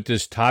dealing with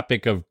this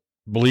topic of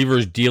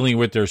believers dealing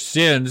with their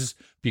sins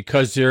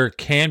because there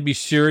can be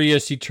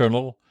serious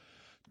eternal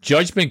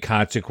judgment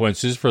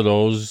consequences for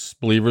those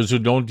believers who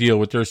don't deal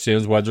with their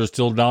sins while they're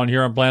still down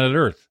here on planet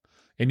Earth.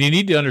 And you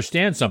need to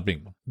understand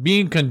something.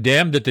 Being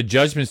condemned at the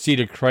judgment seat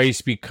of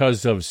Christ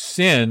because of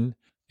sin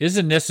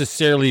isn't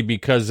necessarily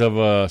because of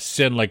a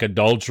sin like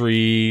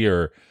adultery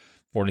or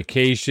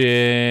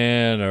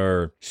fornication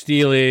or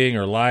stealing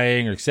or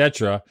lying, or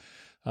etc.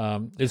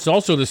 It's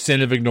also the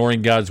sin of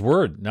ignoring God's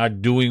word,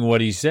 not doing what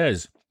he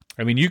says.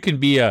 I mean, you can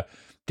be a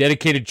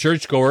dedicated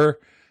churchgoer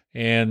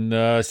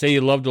and say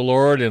you love the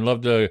Lord and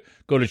love to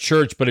go to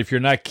church, but if you're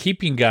not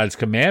keeping God's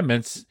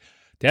commandments,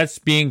 that's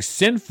being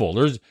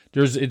sinful.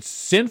 It's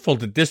sinful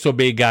to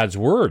disobey God's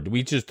word.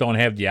 We just don't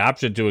have the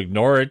option to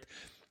ignore it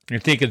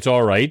and think it's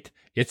all right.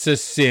 It's a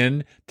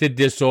sin to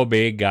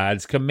disobey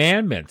God's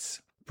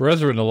commandments.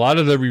 Brethren, a lot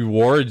of the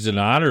rewards and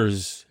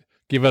honors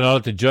given out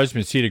at the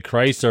judgment seat of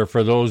Christ are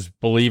for those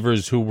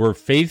believers who were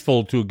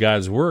faithful to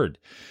God's word.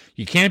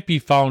 You can't be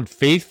found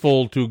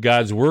faithful to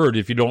God's word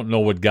if you don't know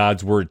what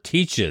God's word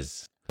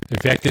teaches. In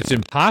fact, it's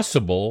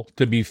impossible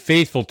to be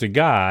faithful to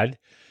God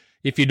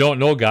if you don't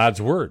know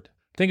God's word.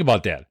 Think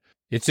about that.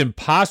 It's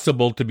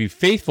impossible to be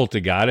faithful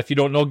to God if you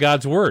don't know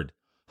God's word.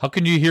 How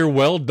can you hear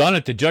well done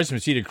at the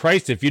judgment seat of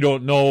Christ if you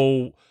don't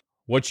know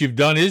what you've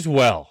done is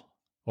well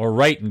or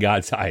right in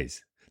God's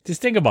eyes?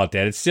 Just think about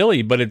that. It's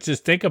silly, but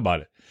just think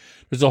about it.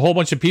 There's a whole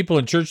bunch of people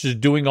in churches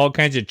doing all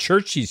kinds of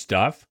churchy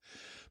stuff,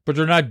 but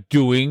they're not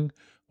doing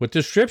what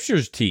the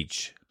scriptures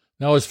teach.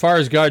 Now, as far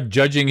as God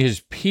judging his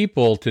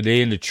people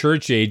today in the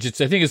church age,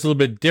 I think it's a little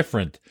bit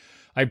different.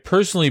 I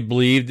personally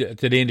believe that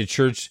today in the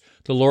church,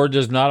 the Lord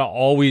does not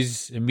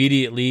always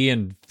immediately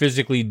and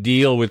physically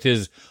deal with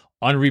his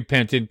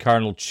unrepentant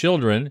carnal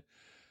children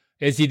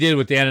as he did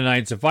with Ananias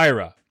and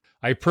Sapphira.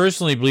 I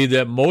personally believe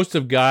that most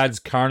of God's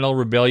carnal,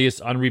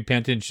 rebellious,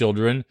 unrepentant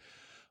children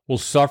will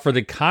suffer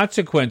the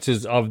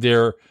consequences of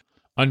their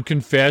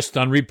unconfessed,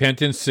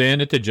 unrepentant sin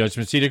at the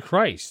judgment seat of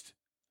Christ.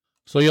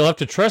 So you'll have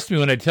to trust me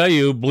when I tell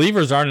you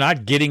believers are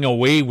not getting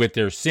away with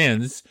their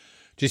sins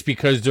just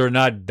because they're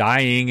not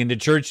dying in the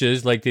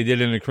churches like they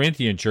did in the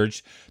Corinthian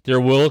church. There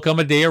will come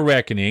a day of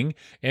reckoning,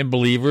 and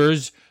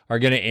believers are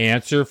going to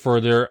answer for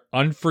their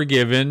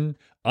unforgiven,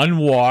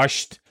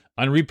 unwashed,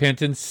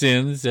 unrepentant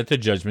sins at the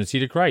judgment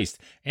seat of Christ.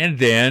 And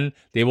then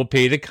they will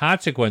pay the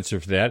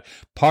consequences for that.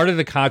 Part of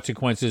the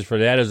consequences for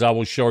that, as I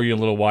will show you a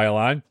little while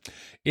on,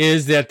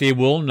 is that they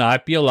will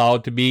not be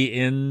allowed to be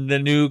in the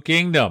new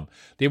kingdom.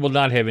 They will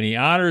not have any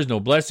honors, no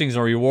blessings,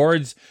 no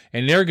rewards,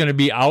 and they're going to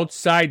be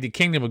outside the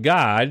kingdom of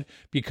God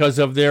because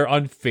of their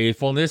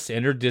unfaithfulness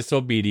and their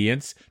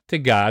disobedience to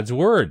God's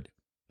word.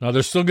 Now,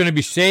 they're still going to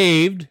be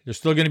saved. They're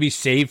still going to be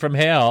saved from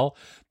hell,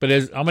 but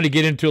as I'm going to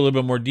get into a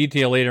little bit more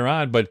detail later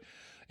on, but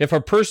if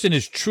a person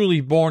is truly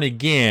born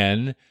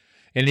again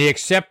and they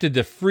accepted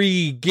the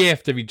free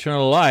gift of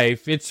eternal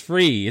life, it's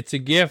free. It's a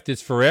gift.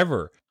 It's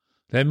forever.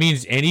 That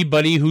means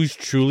anybody who's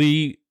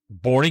truly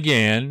born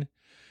again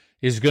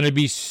is going to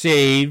be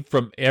saved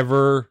from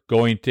ever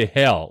going to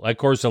hell. Of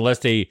course, unless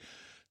they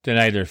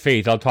deny their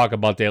faith. I'll talk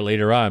about that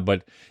later on.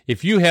 But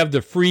if you have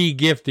the free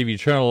gift of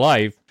eternal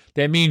life,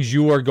 that means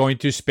you are going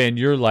to spend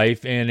your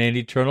life in an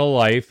eternal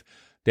life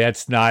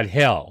that's not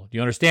hell. Do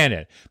you understand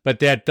that? But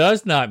that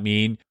does not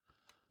mean,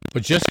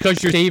 but just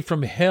because you're saved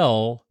from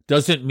hell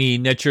doesn't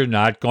mean that you're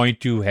not going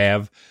to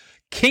have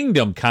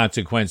kingdom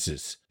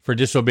consequences for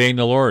disobeying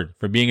the Lord,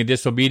 for being a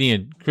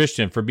disobedient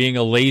Christian, for being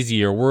a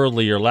lazy or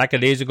worldly or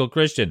lackadaisical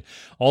Christian.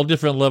 All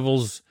different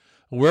levels,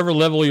 wherever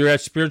level you're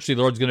at spiritually,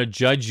 the Lord's going to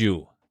judge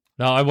you.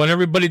 Now, I want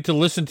everybody to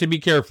listen to me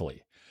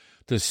carefully.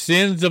 The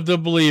sins of the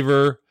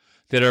believer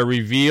that are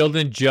revealed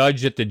and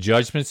judged at the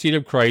judgment seat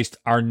of Christ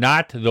are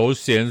not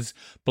those sins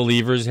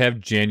believers have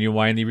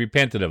genuinely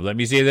repented of. Let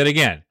me say that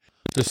again.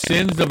 The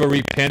sins of a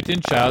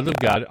repentant child of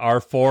God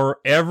are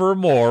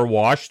forevermore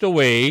washed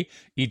away,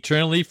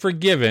 eternally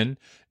forgiven,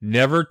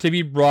 never to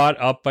be brought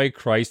up by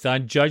Christ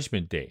on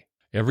Judgment Day.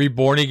 Every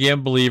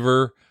born-again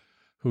believer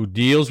who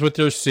deals with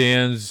their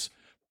sins,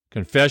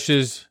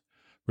 confesses,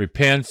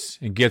 repents,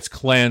 and gets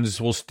cleansed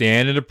will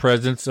stand in the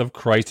presence of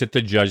Christ at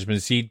the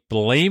judgment seat,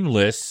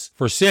 blameless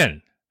for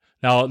sin.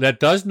 Now, that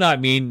does not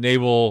mean they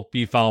will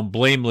be found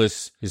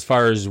blameless as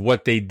far as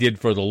what they did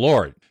for the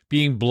Lord.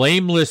 Being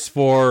blameless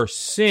for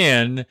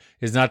sin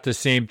is not the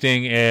same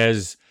thing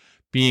as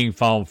being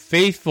found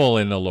faithful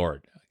in the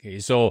Lord. Okay,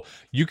 so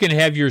you can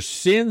have your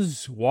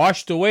sins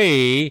washed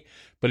away,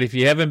 but if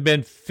you haven't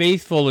been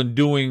faithful in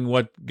doing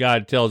what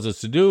God tells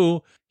us to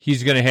do,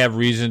 He's going to have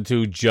reason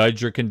to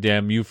judge or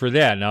condemn you for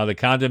that. Now, the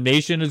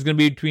condemnation is going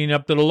to be between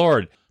up to the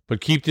Lord. But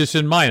keep this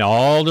in mind.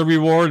 All the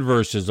reward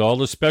verses, all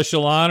the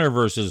special honor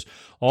verses,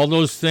 all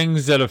those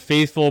things that a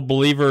faithful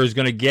believer is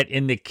going to get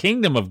in the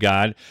kingdom of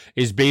God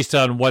is based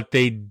on what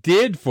they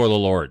did for the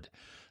Lord,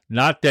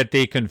 not that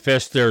they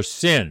confessed their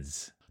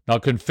sins. Now,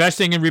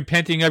 confessing and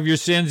repenting of your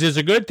sins is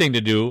a good thing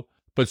to do,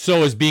 but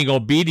so is being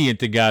obedient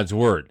to God's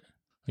word.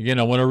 Again,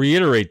 I want to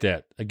reiterate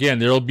that. Again,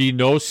 there will be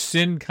no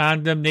sin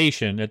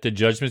condemnation at the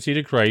judgment seat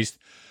of Christ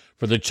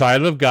for the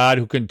child of God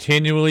who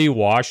continually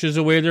washes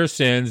away their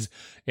sins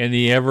in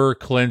the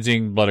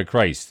ever-cleansing blood of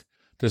Christ.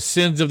 The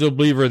sins of the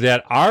believer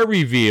that are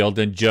revealed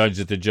and judged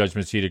at the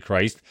judgment seat of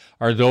Christ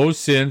are those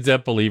sins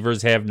that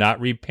believers have not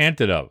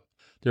repented of.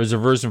 There's a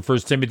verse in 1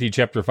 Timothy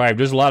chapter 5.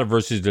 There's a lot of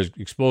verses that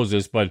expose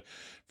this, but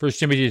 1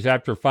 Timothy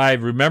chapter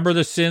 5, remember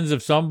the sins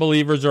of some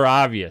believers are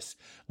obvious,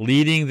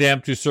 leading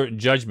them to certain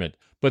judgment.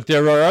 But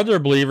there are other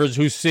believers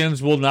whose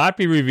sins will not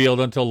be revealed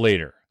until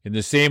later. In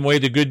the same way,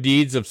 the good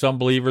deeds of some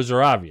believers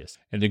are obvious,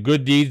 and the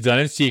good deeds done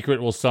in secret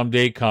will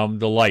someday come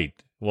to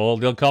light. Well,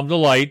 they'll come to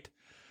light,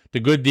 the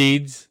good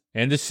deeds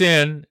and the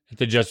sin, at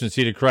the judgment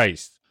seat of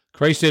Christ.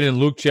 Christ said in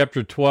Luke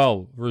chapter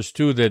 12, verse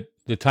 2, that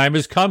the time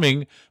is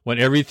coming when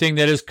everything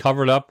that is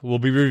covered up will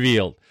be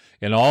revealed,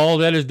 and all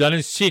that is done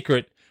in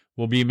secret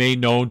will be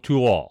made known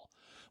to all.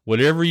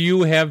 Whatever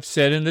you have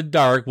said in the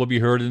dark will be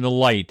heard in the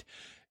light,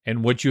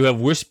 and what you have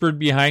whispered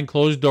behind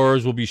closed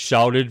doors will be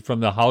shouted from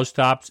the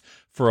housetops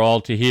for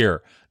all to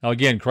hear. Now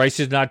again, Christ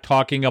is not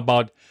talking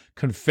about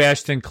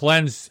confessed and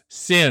cleansed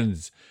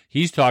sins.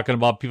 He's talking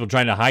about people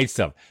trying to hide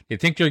stuff. They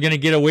think they're going to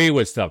get away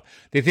with stuff.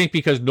 They think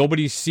because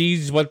nobody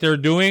sees what they're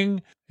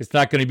doing, it's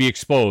not going to be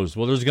exposed.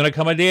 Well, there's going to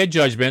come a day of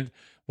judgment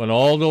when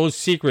all those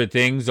secret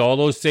things, all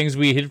those things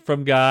we hid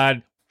from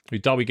God, we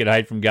thought we could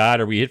hide from God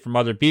or we hid from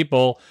other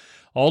people,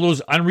 all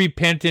those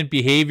unrepentant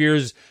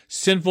behaviors,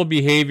 sinful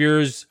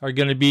behaviors are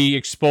going to be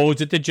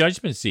exposed at the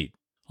judgment seat.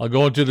 I'll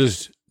go into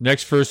this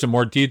next verse in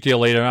more detail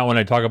later on when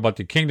I talk about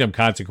the kingdom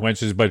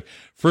consequences, but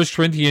 1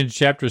 Corinthians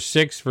chapter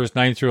 6, verse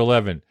 9 through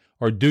 11.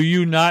 Or do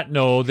you not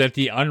know that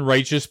the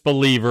unrighteous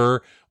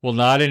believer will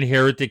not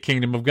inherit the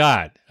kingdom of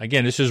God?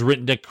 Again, this is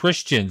written to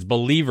Christians,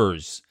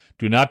 believers.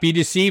 Do not be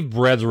deceived,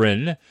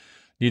 brethren.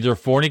 Neither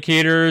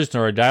fornicators,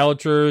 nor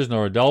idolaters,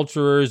 nor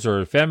adulterers,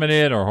 or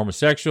effeminate, nor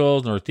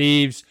homosexuals, nor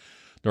thieves,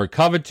 nor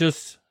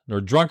covetous,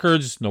 nor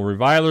drunkards, nor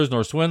revilers,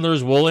 nor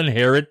swindlers will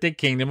inherit the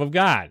kingdom of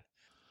God.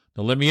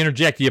 Now let me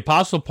interject. The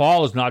Apostle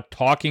Paul is not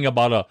talking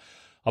about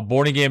a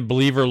born-again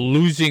believer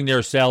losing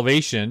their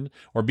salvation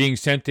or being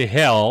sent to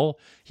hell.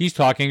 He's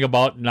talking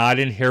about not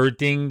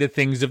inheriting the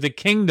things of the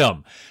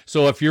kingdom.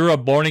 So if you're a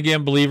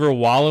born-again believer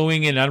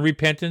wallowing in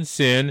unrepentant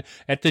sin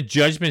at the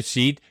judgment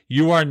seat,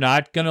 you are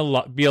not going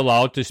to be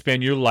allowed to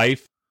spend your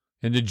life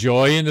in the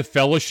joy and the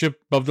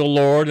fellowship of the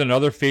Lord and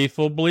other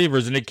faithful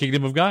believers in the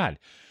kingdom of God.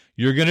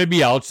 You're going to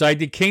be outside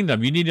the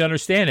kingdom. You need to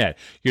understand that.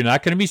 You're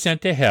not going to be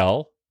sent to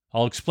hell.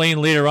 I'll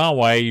explain later on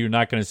why you're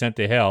not going to be sent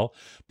to hell,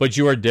 but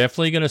you are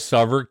definitely going to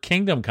suffer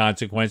kingdom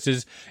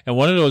consequences, and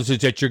one of those is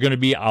that you're going to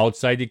be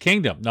outside the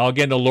kingdom. Now,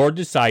 again, the Lord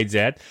decides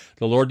that.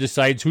 The Lord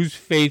decides who's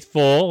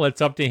faithful. That's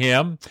up to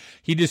Him.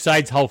 He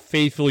decides how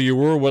faithful you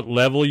were, what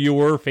level you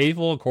were,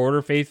 faithful,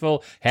 quarter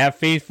faithful, half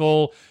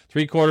faithful,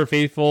 three-quarter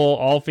faithful,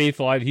 all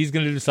faithful. He's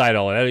going to decide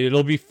all that.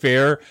 It'll be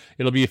fair.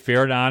 It'll be a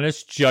fair and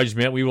honest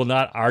judgment. We will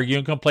not argue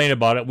and complain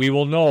about it. We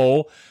will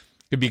know,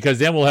 because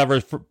then we'll have our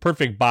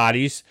perfect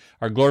bodies,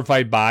 our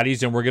glorified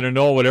bodies, and we're going to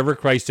know whatever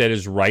Christ said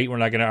is right. We're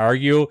not going to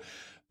argue.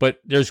 But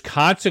there's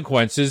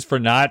consequences for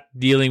not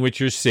dealing with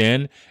your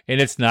sin,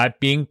 and it's not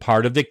being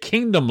part of the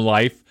kingdom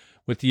life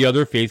with the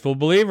other faithful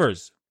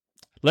believers.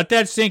 Let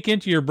that sink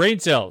into your brain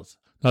cells.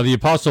 Now, the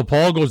Apostle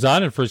Paul goes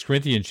on in 1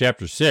 Corinthians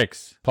chapter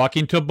 6,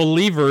 talking to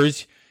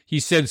believers.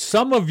 He said,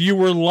 some of you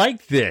were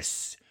like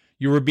this.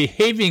 You were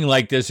behaving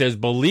like this as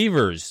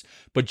believers,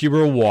 but you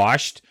were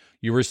washed,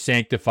 you were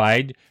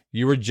sanctified,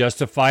 you were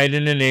justified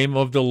in the name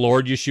of the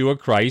Lord Yeshua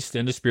Christ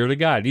and the Spirit of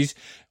God.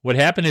 What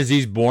happened is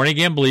these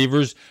born-again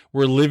believers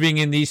were living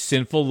in these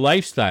sinful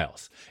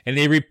lifestyles, and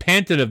they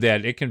repented of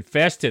that. They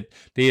confessed it.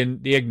 They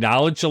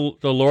acknowledged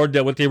the Lord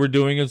that what they were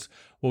doing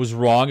was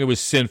wrong. It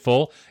was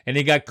sinful, and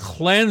they got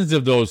cleansed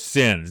of those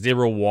sins. They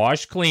were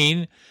washed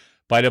clean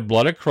by the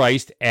blood of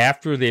Christ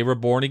after they were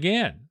born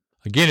again.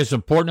 Again, it's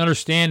important to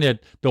understand that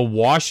the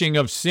washing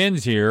of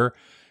sins here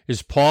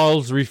is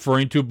Paul's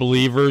referring to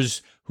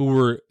believers who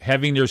were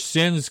having their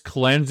sins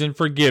cleansed and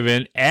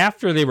forgiven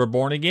after they were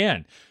born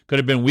again. Could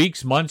have been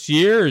weeks, months,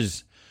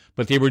 years,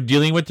 but they were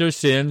dealing with their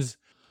sins,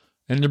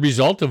 and the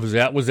result of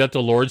that was that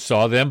the Lord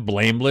saw them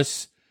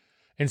blameless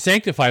and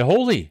sanctified,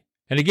 holy.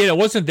 And again, it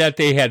wasn't that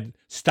they had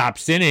stopped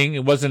sinning.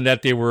 It wasn't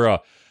that they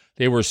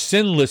were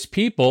sinless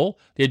people.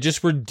 They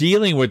just were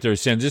dealing with their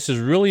sins. This is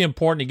really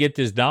important to get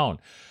this down.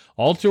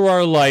 All through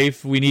our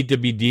life, we need to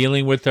be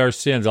dealing with our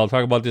sins. I'll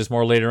talk about this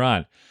more later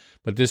on.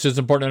 But this is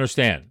important to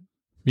understand.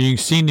 Being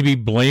seen to be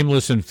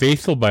blameless and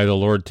faithful by the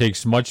Lord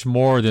takes much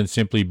more than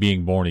simply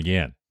being born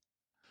again.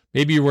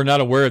 Maybe you were not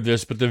aware of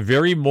this, but the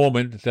very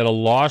moment that a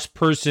lost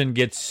person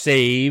gets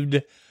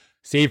saved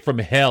from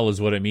hell is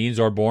what it means,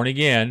 or born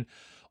again,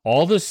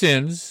 all the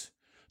sins,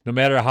 no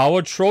matter how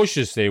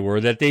atrocious they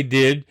were, that they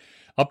did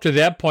up to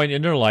that point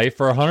in their life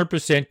are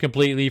 100%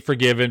 completely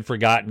forgiven,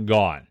 forgotten,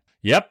 gone.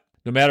 Yep,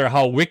 no matter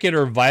how wicked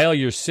or vile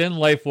your sin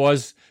life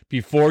was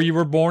before you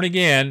were born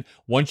again,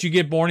 once you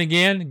get born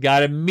again,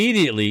 God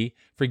immediately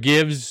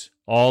forgives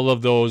all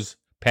of those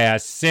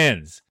past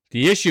sins.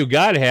 The issue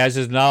God has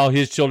is now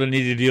his children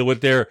need to deal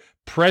with their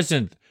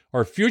present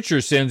or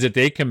future sins that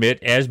they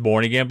commit as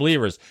born-again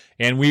believers.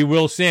 And we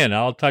will sin.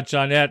 I'll touch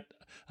on that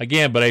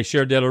again, but I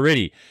shared that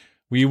already.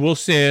 We will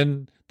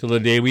sin till the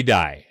day we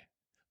die.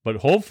 But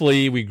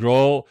hopefully we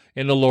grow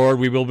in the Lord.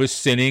 We will be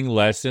sinning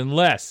less and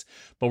less.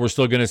 But we're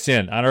still going to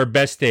sin. On our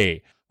best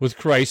day with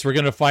Christ, we're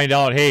going to find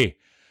out, hey,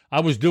 I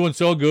was doing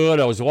so good.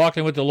 I was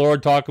walking with the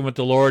Lord, talking with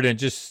the Lord, and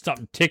just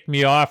something ticked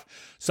me off.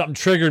 Something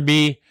triggered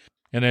me,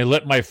 and I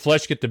let my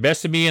flesh get the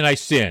best of me, and I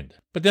sinned.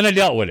 But then I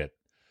dealt with it.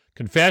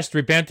 Confessed,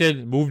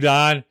 repented, moved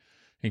on,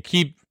 and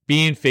keep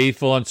being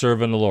faithful and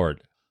serving the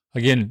Lord.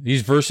 Again,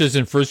 these verses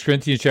in 1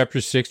 Corinthians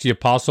chapter 6, the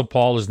Apostle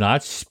Paul is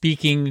not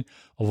speaking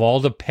of all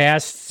the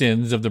past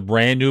sins of the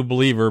brand new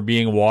believer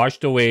being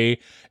washed away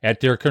at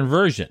their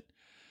conversion.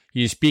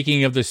 He is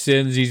speaking of the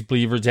sins these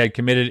believers had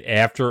committed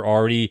after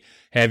already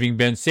having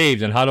been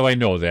saved. And how do I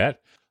know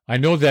that? I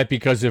know that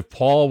because if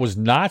Paul was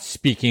not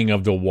speaking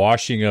of the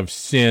washing of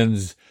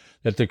sins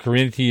that the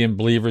Corinthian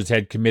believers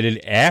had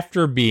committed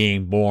after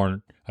being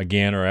born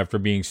again or after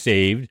being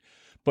saved,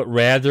 but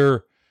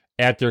rather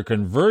at their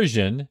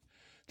conversion,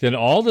 then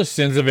all the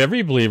sins of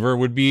every believer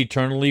would be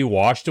eternally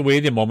washed away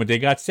the moment they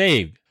got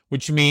saved,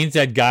 which means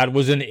that God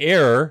was in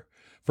error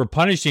for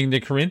punishing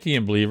the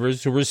Corinthian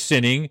believers who were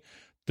sinning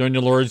during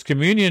the Lord's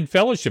communion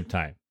fellowship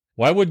time.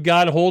 Why would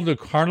God hold the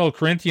carnal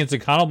Corinthians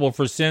accountable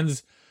for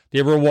sins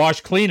they were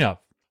washed clean of?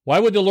 Why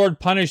would the Lord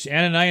punish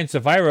Ananias and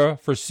Sapphira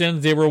for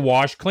sins they were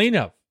washed clean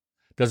of?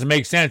 Doesn't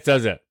make sense,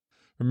 does it?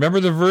 Remember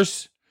the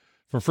verse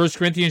from 1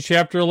 Corinthians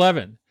chapter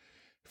 11.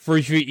 For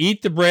if you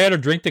eat the bread or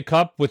drink the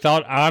cup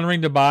without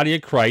honoring the body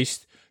of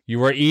Christ,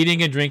 you are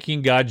eating and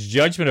drinking God's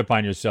judgment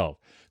upon yourself.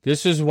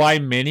 This is why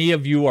many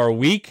of you are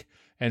weak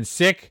and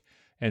sick,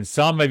 and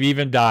some have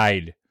even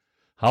died.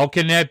 How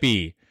can that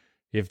be?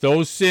 If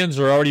those sins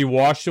are already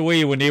washed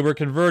away when they were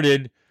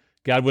converted,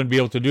 God wouldn't be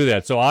able to do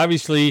that. So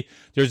obviously,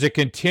 there's a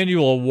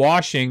continual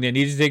washing that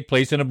needs to take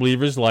place in a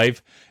believer's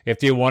life if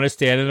they want to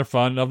stand in the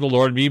front of the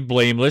Lord and be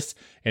blameless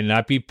and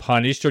not be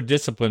punished or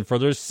disciplined for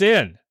their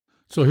sin.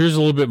 So here's a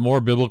little bit more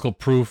biblical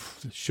proof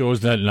that shows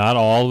that not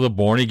all of the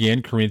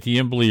born-again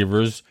Corinthian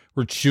believers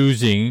were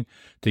choosing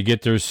to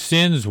get their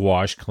sins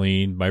washed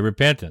clean by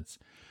repentance.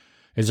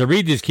 As I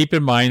read this, keep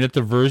in mind that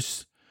the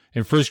verse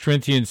in 1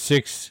 Corinthians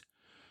 6,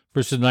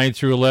 verses 9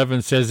 through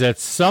 11 says that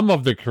some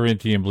of the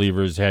Corinthian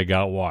believers had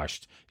got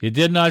washed. It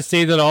did not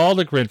say that all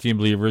the Corinthian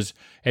believers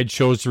had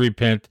chose to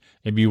repent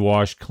and be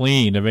washed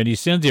clean of any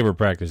sins they were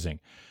practicing.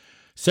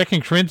 2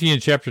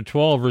 Corinthians chapter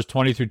 12, verse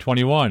 20 through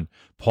 21,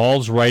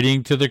 Paul's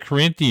writing to the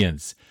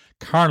Corinthians,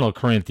 carnal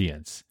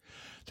Corinthians,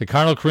 the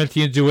carnal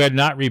Corinthians who had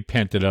not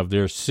repented of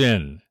their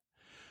sin.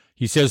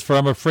 He says, for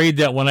I'm afraid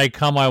that when I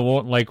come, I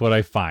won't like what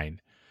I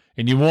find,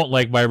 and you won't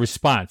like my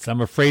response.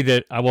 I'm afraid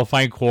that I will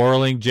find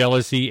quarreling,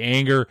 jealousy,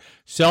 anger,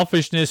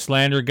 selfishness,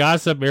 slander,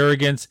 gossip,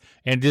 arrogance,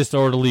 and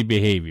disorderly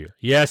behavior.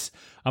 Yes,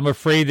 I'm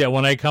afraid that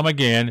when I come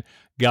again,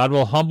 God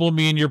will humble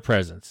me in your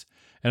presence,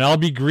 and I'll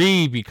be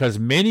grieved because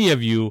many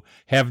of you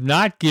have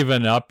not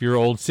given up your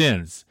old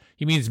sins.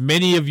 He means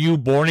many of you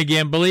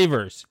born-again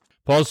believers.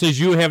 Paul says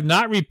you have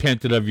not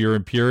repented of your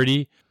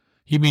impurity.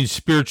 He means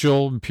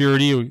spiritual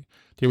impurity.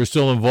 They were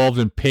still involved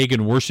in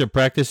pagan worship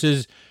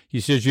practices. He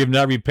says you have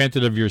not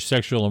repented of your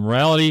sexual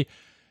immorality,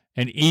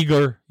 and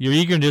your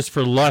eagerness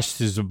for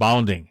lust is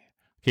abounding.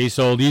 Okay,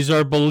 so these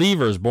are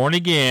believers, born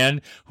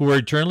again, who are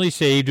eternally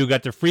saved, who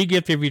got the free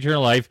gift of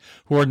eternal life,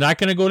 who are not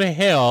going to go to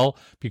hell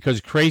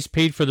because Christ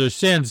paid for their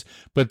sins,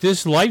 but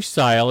this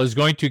lifestyle is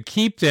going to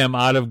keep them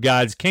out of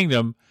God's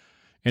kingdom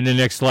in the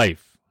next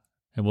life.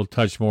 And we'll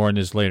touch more on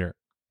this later.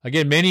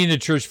 Again, many in the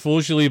church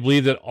foolishly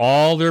believe that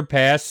all their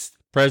past,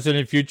 present,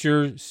 and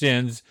future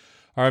sins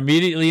are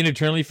immediately and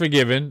eternally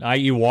forgiven,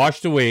 i.e.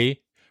 washed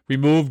away,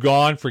 removed,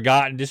 gone,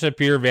 forgotten,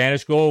 disappear,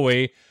 vanish, go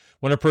away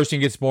when a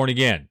person gets born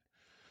again.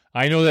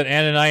 I know that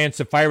Ananias and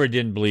Sapphira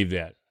didn't believe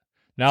that.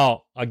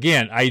 Now,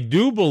 again, I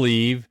do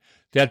believe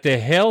that the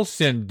hell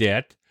sin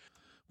debt,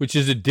 which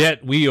is a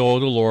debt we owe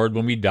the Lord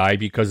when we die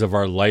because of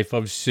our life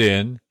of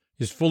sin,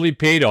 is fully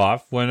paid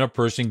off when a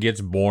person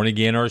gets born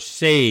again or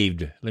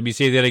saved. Let me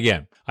say that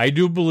again. I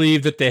do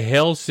believe that the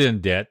hell sin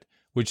debt,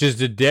 which is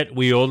the debt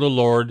we owe the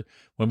Lord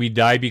when we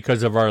die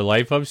because of our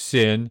life of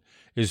sin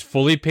is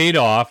fully paid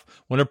off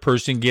when a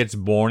person gets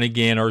born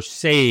again or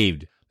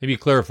saved. Let me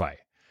clarify.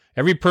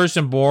 Every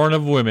person born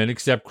of women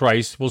except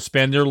Christ will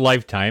spend their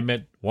lifetime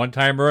at one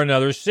time or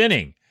another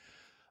sinning,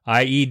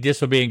 i.e.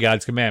 disobeying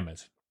God's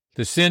commandments.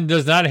 The sin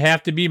does not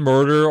have to be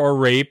murder or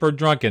rape or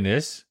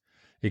drunkenness.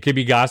 It could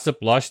be gossip,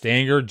 lust,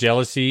 anger,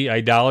 jealousy,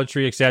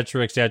 idolatry,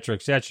 etc., etc.,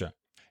 etc.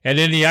 And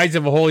in the eyes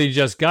of a holy and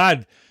just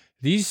God,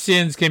 these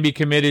sins can be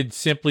committed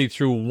simply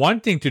through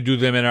wanting to do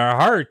them in our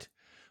heart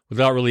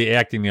without really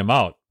acting them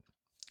out.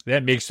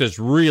 That makes us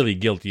really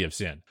guilty of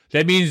sin.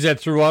 That means that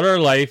throughout our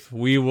life,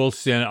 we will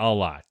sin a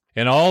lot.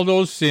 And all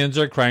those sins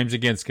are crimes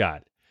against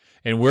God.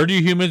 And where do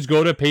humans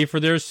go to pay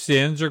for their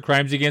sins or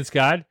crimes against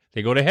God?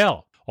 They go to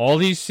hell. All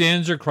these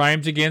sins or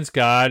crimes against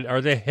God are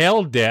the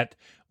hell debt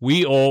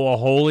we owe a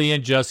holy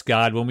and just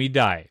God when we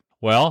die.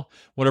 Well,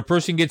 when a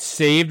person gets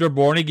saved or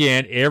born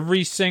again,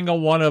 every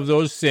single one of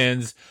those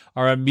sins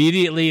are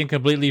immediately and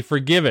completely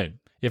forgiven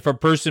if a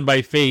person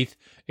by faith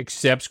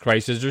accepts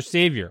Christ as their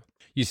Savior.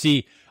 You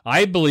see,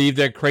 I believe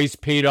that Christ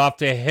paid off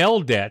the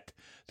hell debt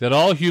that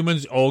all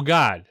humans owe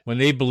God when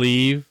they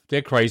believe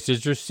that Christ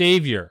is their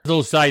Savior. A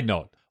little side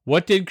note.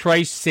 What did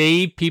Christ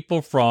save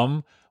people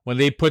from when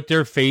they put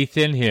their faith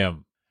in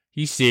Him?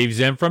 He saves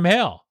them from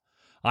hell.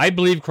 I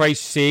believe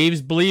Christ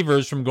saves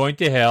believers from going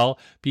to hell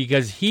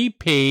because He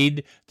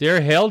paid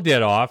their hell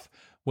debt off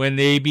when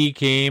they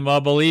became a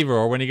believer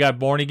or when they got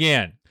born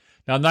again.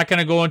 Now, I'm not going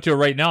to go into it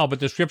right now, but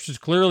the scriptures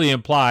clearly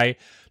imply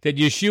that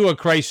Yeshua,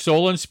 Christ's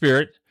soul and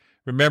spirit,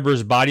 remember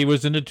His body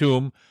was in the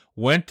tomb,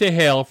 went to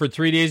hell for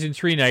 3 days and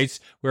 3 nights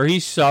where He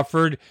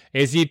suffered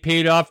as He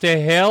paid off the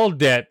hell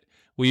debt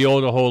we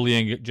owe the holy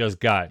and just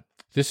God.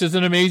 This is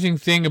an amazing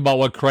thing about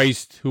what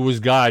Christ, who was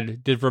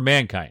God, did for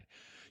mankind.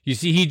 You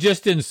see, He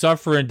just didn't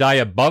suffer and die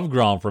above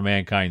ground for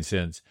mankind's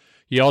sins.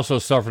 He also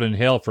suffered in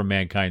hell for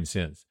mankind's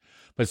sins.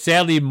 But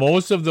sadly,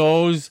 most of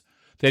those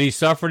that He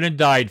suffered and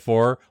died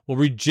for will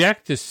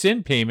reject the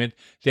sin payment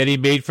that He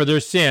made for their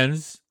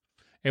sins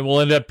and will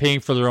end up paying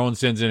for their own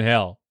sins in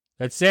hell.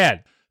 That's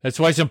sad. That's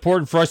why it's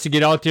important for us to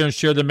get out there and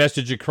share the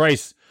message of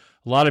Christ.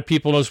 A lot of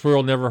people in this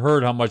world never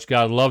heard how much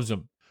God loves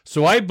them.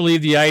 So I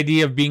believe the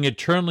idea of being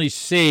eternally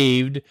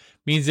saved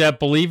means that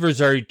believers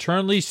are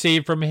eternally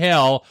saved from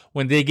hell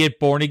when they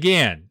get born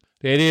again.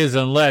 That is,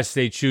 unless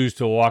they choose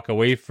to walk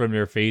away from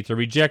their faith or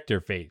reject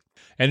their faith.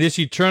 And this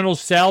eternal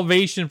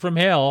salvation from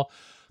hell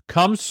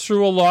comes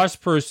through a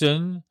lost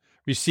person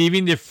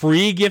receiving the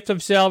free gift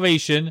of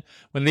salvation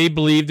when they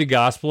believe the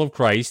gospel of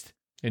Christ,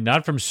 and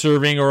not from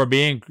serving or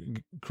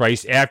obeying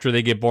Christ after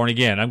they get born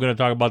again. I'm going to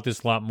talk about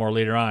this a lot more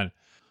later on.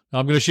 Now,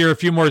 I'm going to share a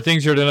few more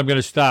things here, then I'm going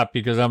to stop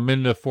because I'm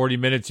in the 40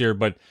 minutes here,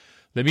 but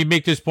let me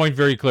make this point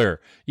very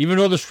clear. Even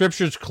though the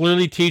scriptures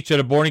clearly teach that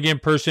a born-again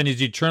person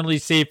is eternally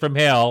saved from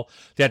hell,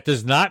 that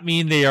does not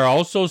mean they are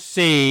also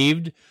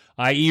saved,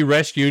 i.e.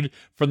 rescued,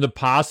 from the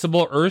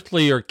possible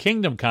earthly or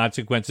kingdom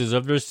consequences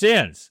of their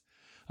sins.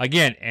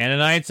 Again,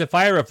 Ananias and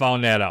Sapphira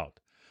found that out.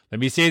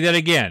 Let me say that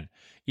again.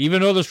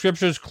 Even though the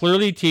scriptures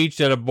clearly teach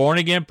that a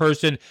born-again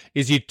person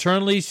is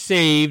eternally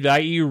saved,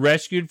 i.e.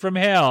 rescued from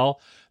hell,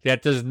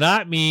 that does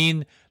not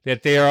mean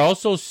that they are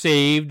also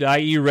saved,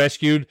 i.e.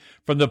 rescued,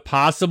 from the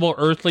possible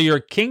earthly or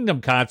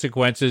kingdom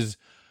consequences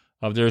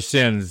of their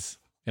sins.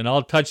 And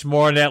I'll touch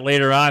more on that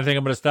later on. I think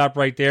I'm going to stop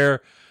right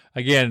there.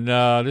 Again,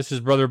 this is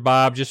Brother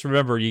Bob. Just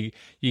remember, you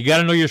got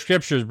to know your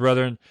scriptures,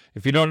 brethren.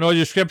 If you don't know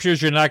your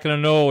scriptures, you're not going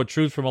to know a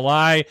truth from a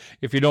lie.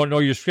 If you don't know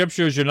your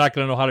scriptures, you're not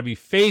going to know how to be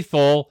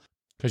faithful,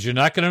 because you're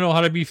not going to know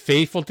how to be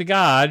faithful to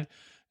God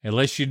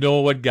unless you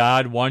know what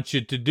God wants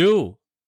you to do.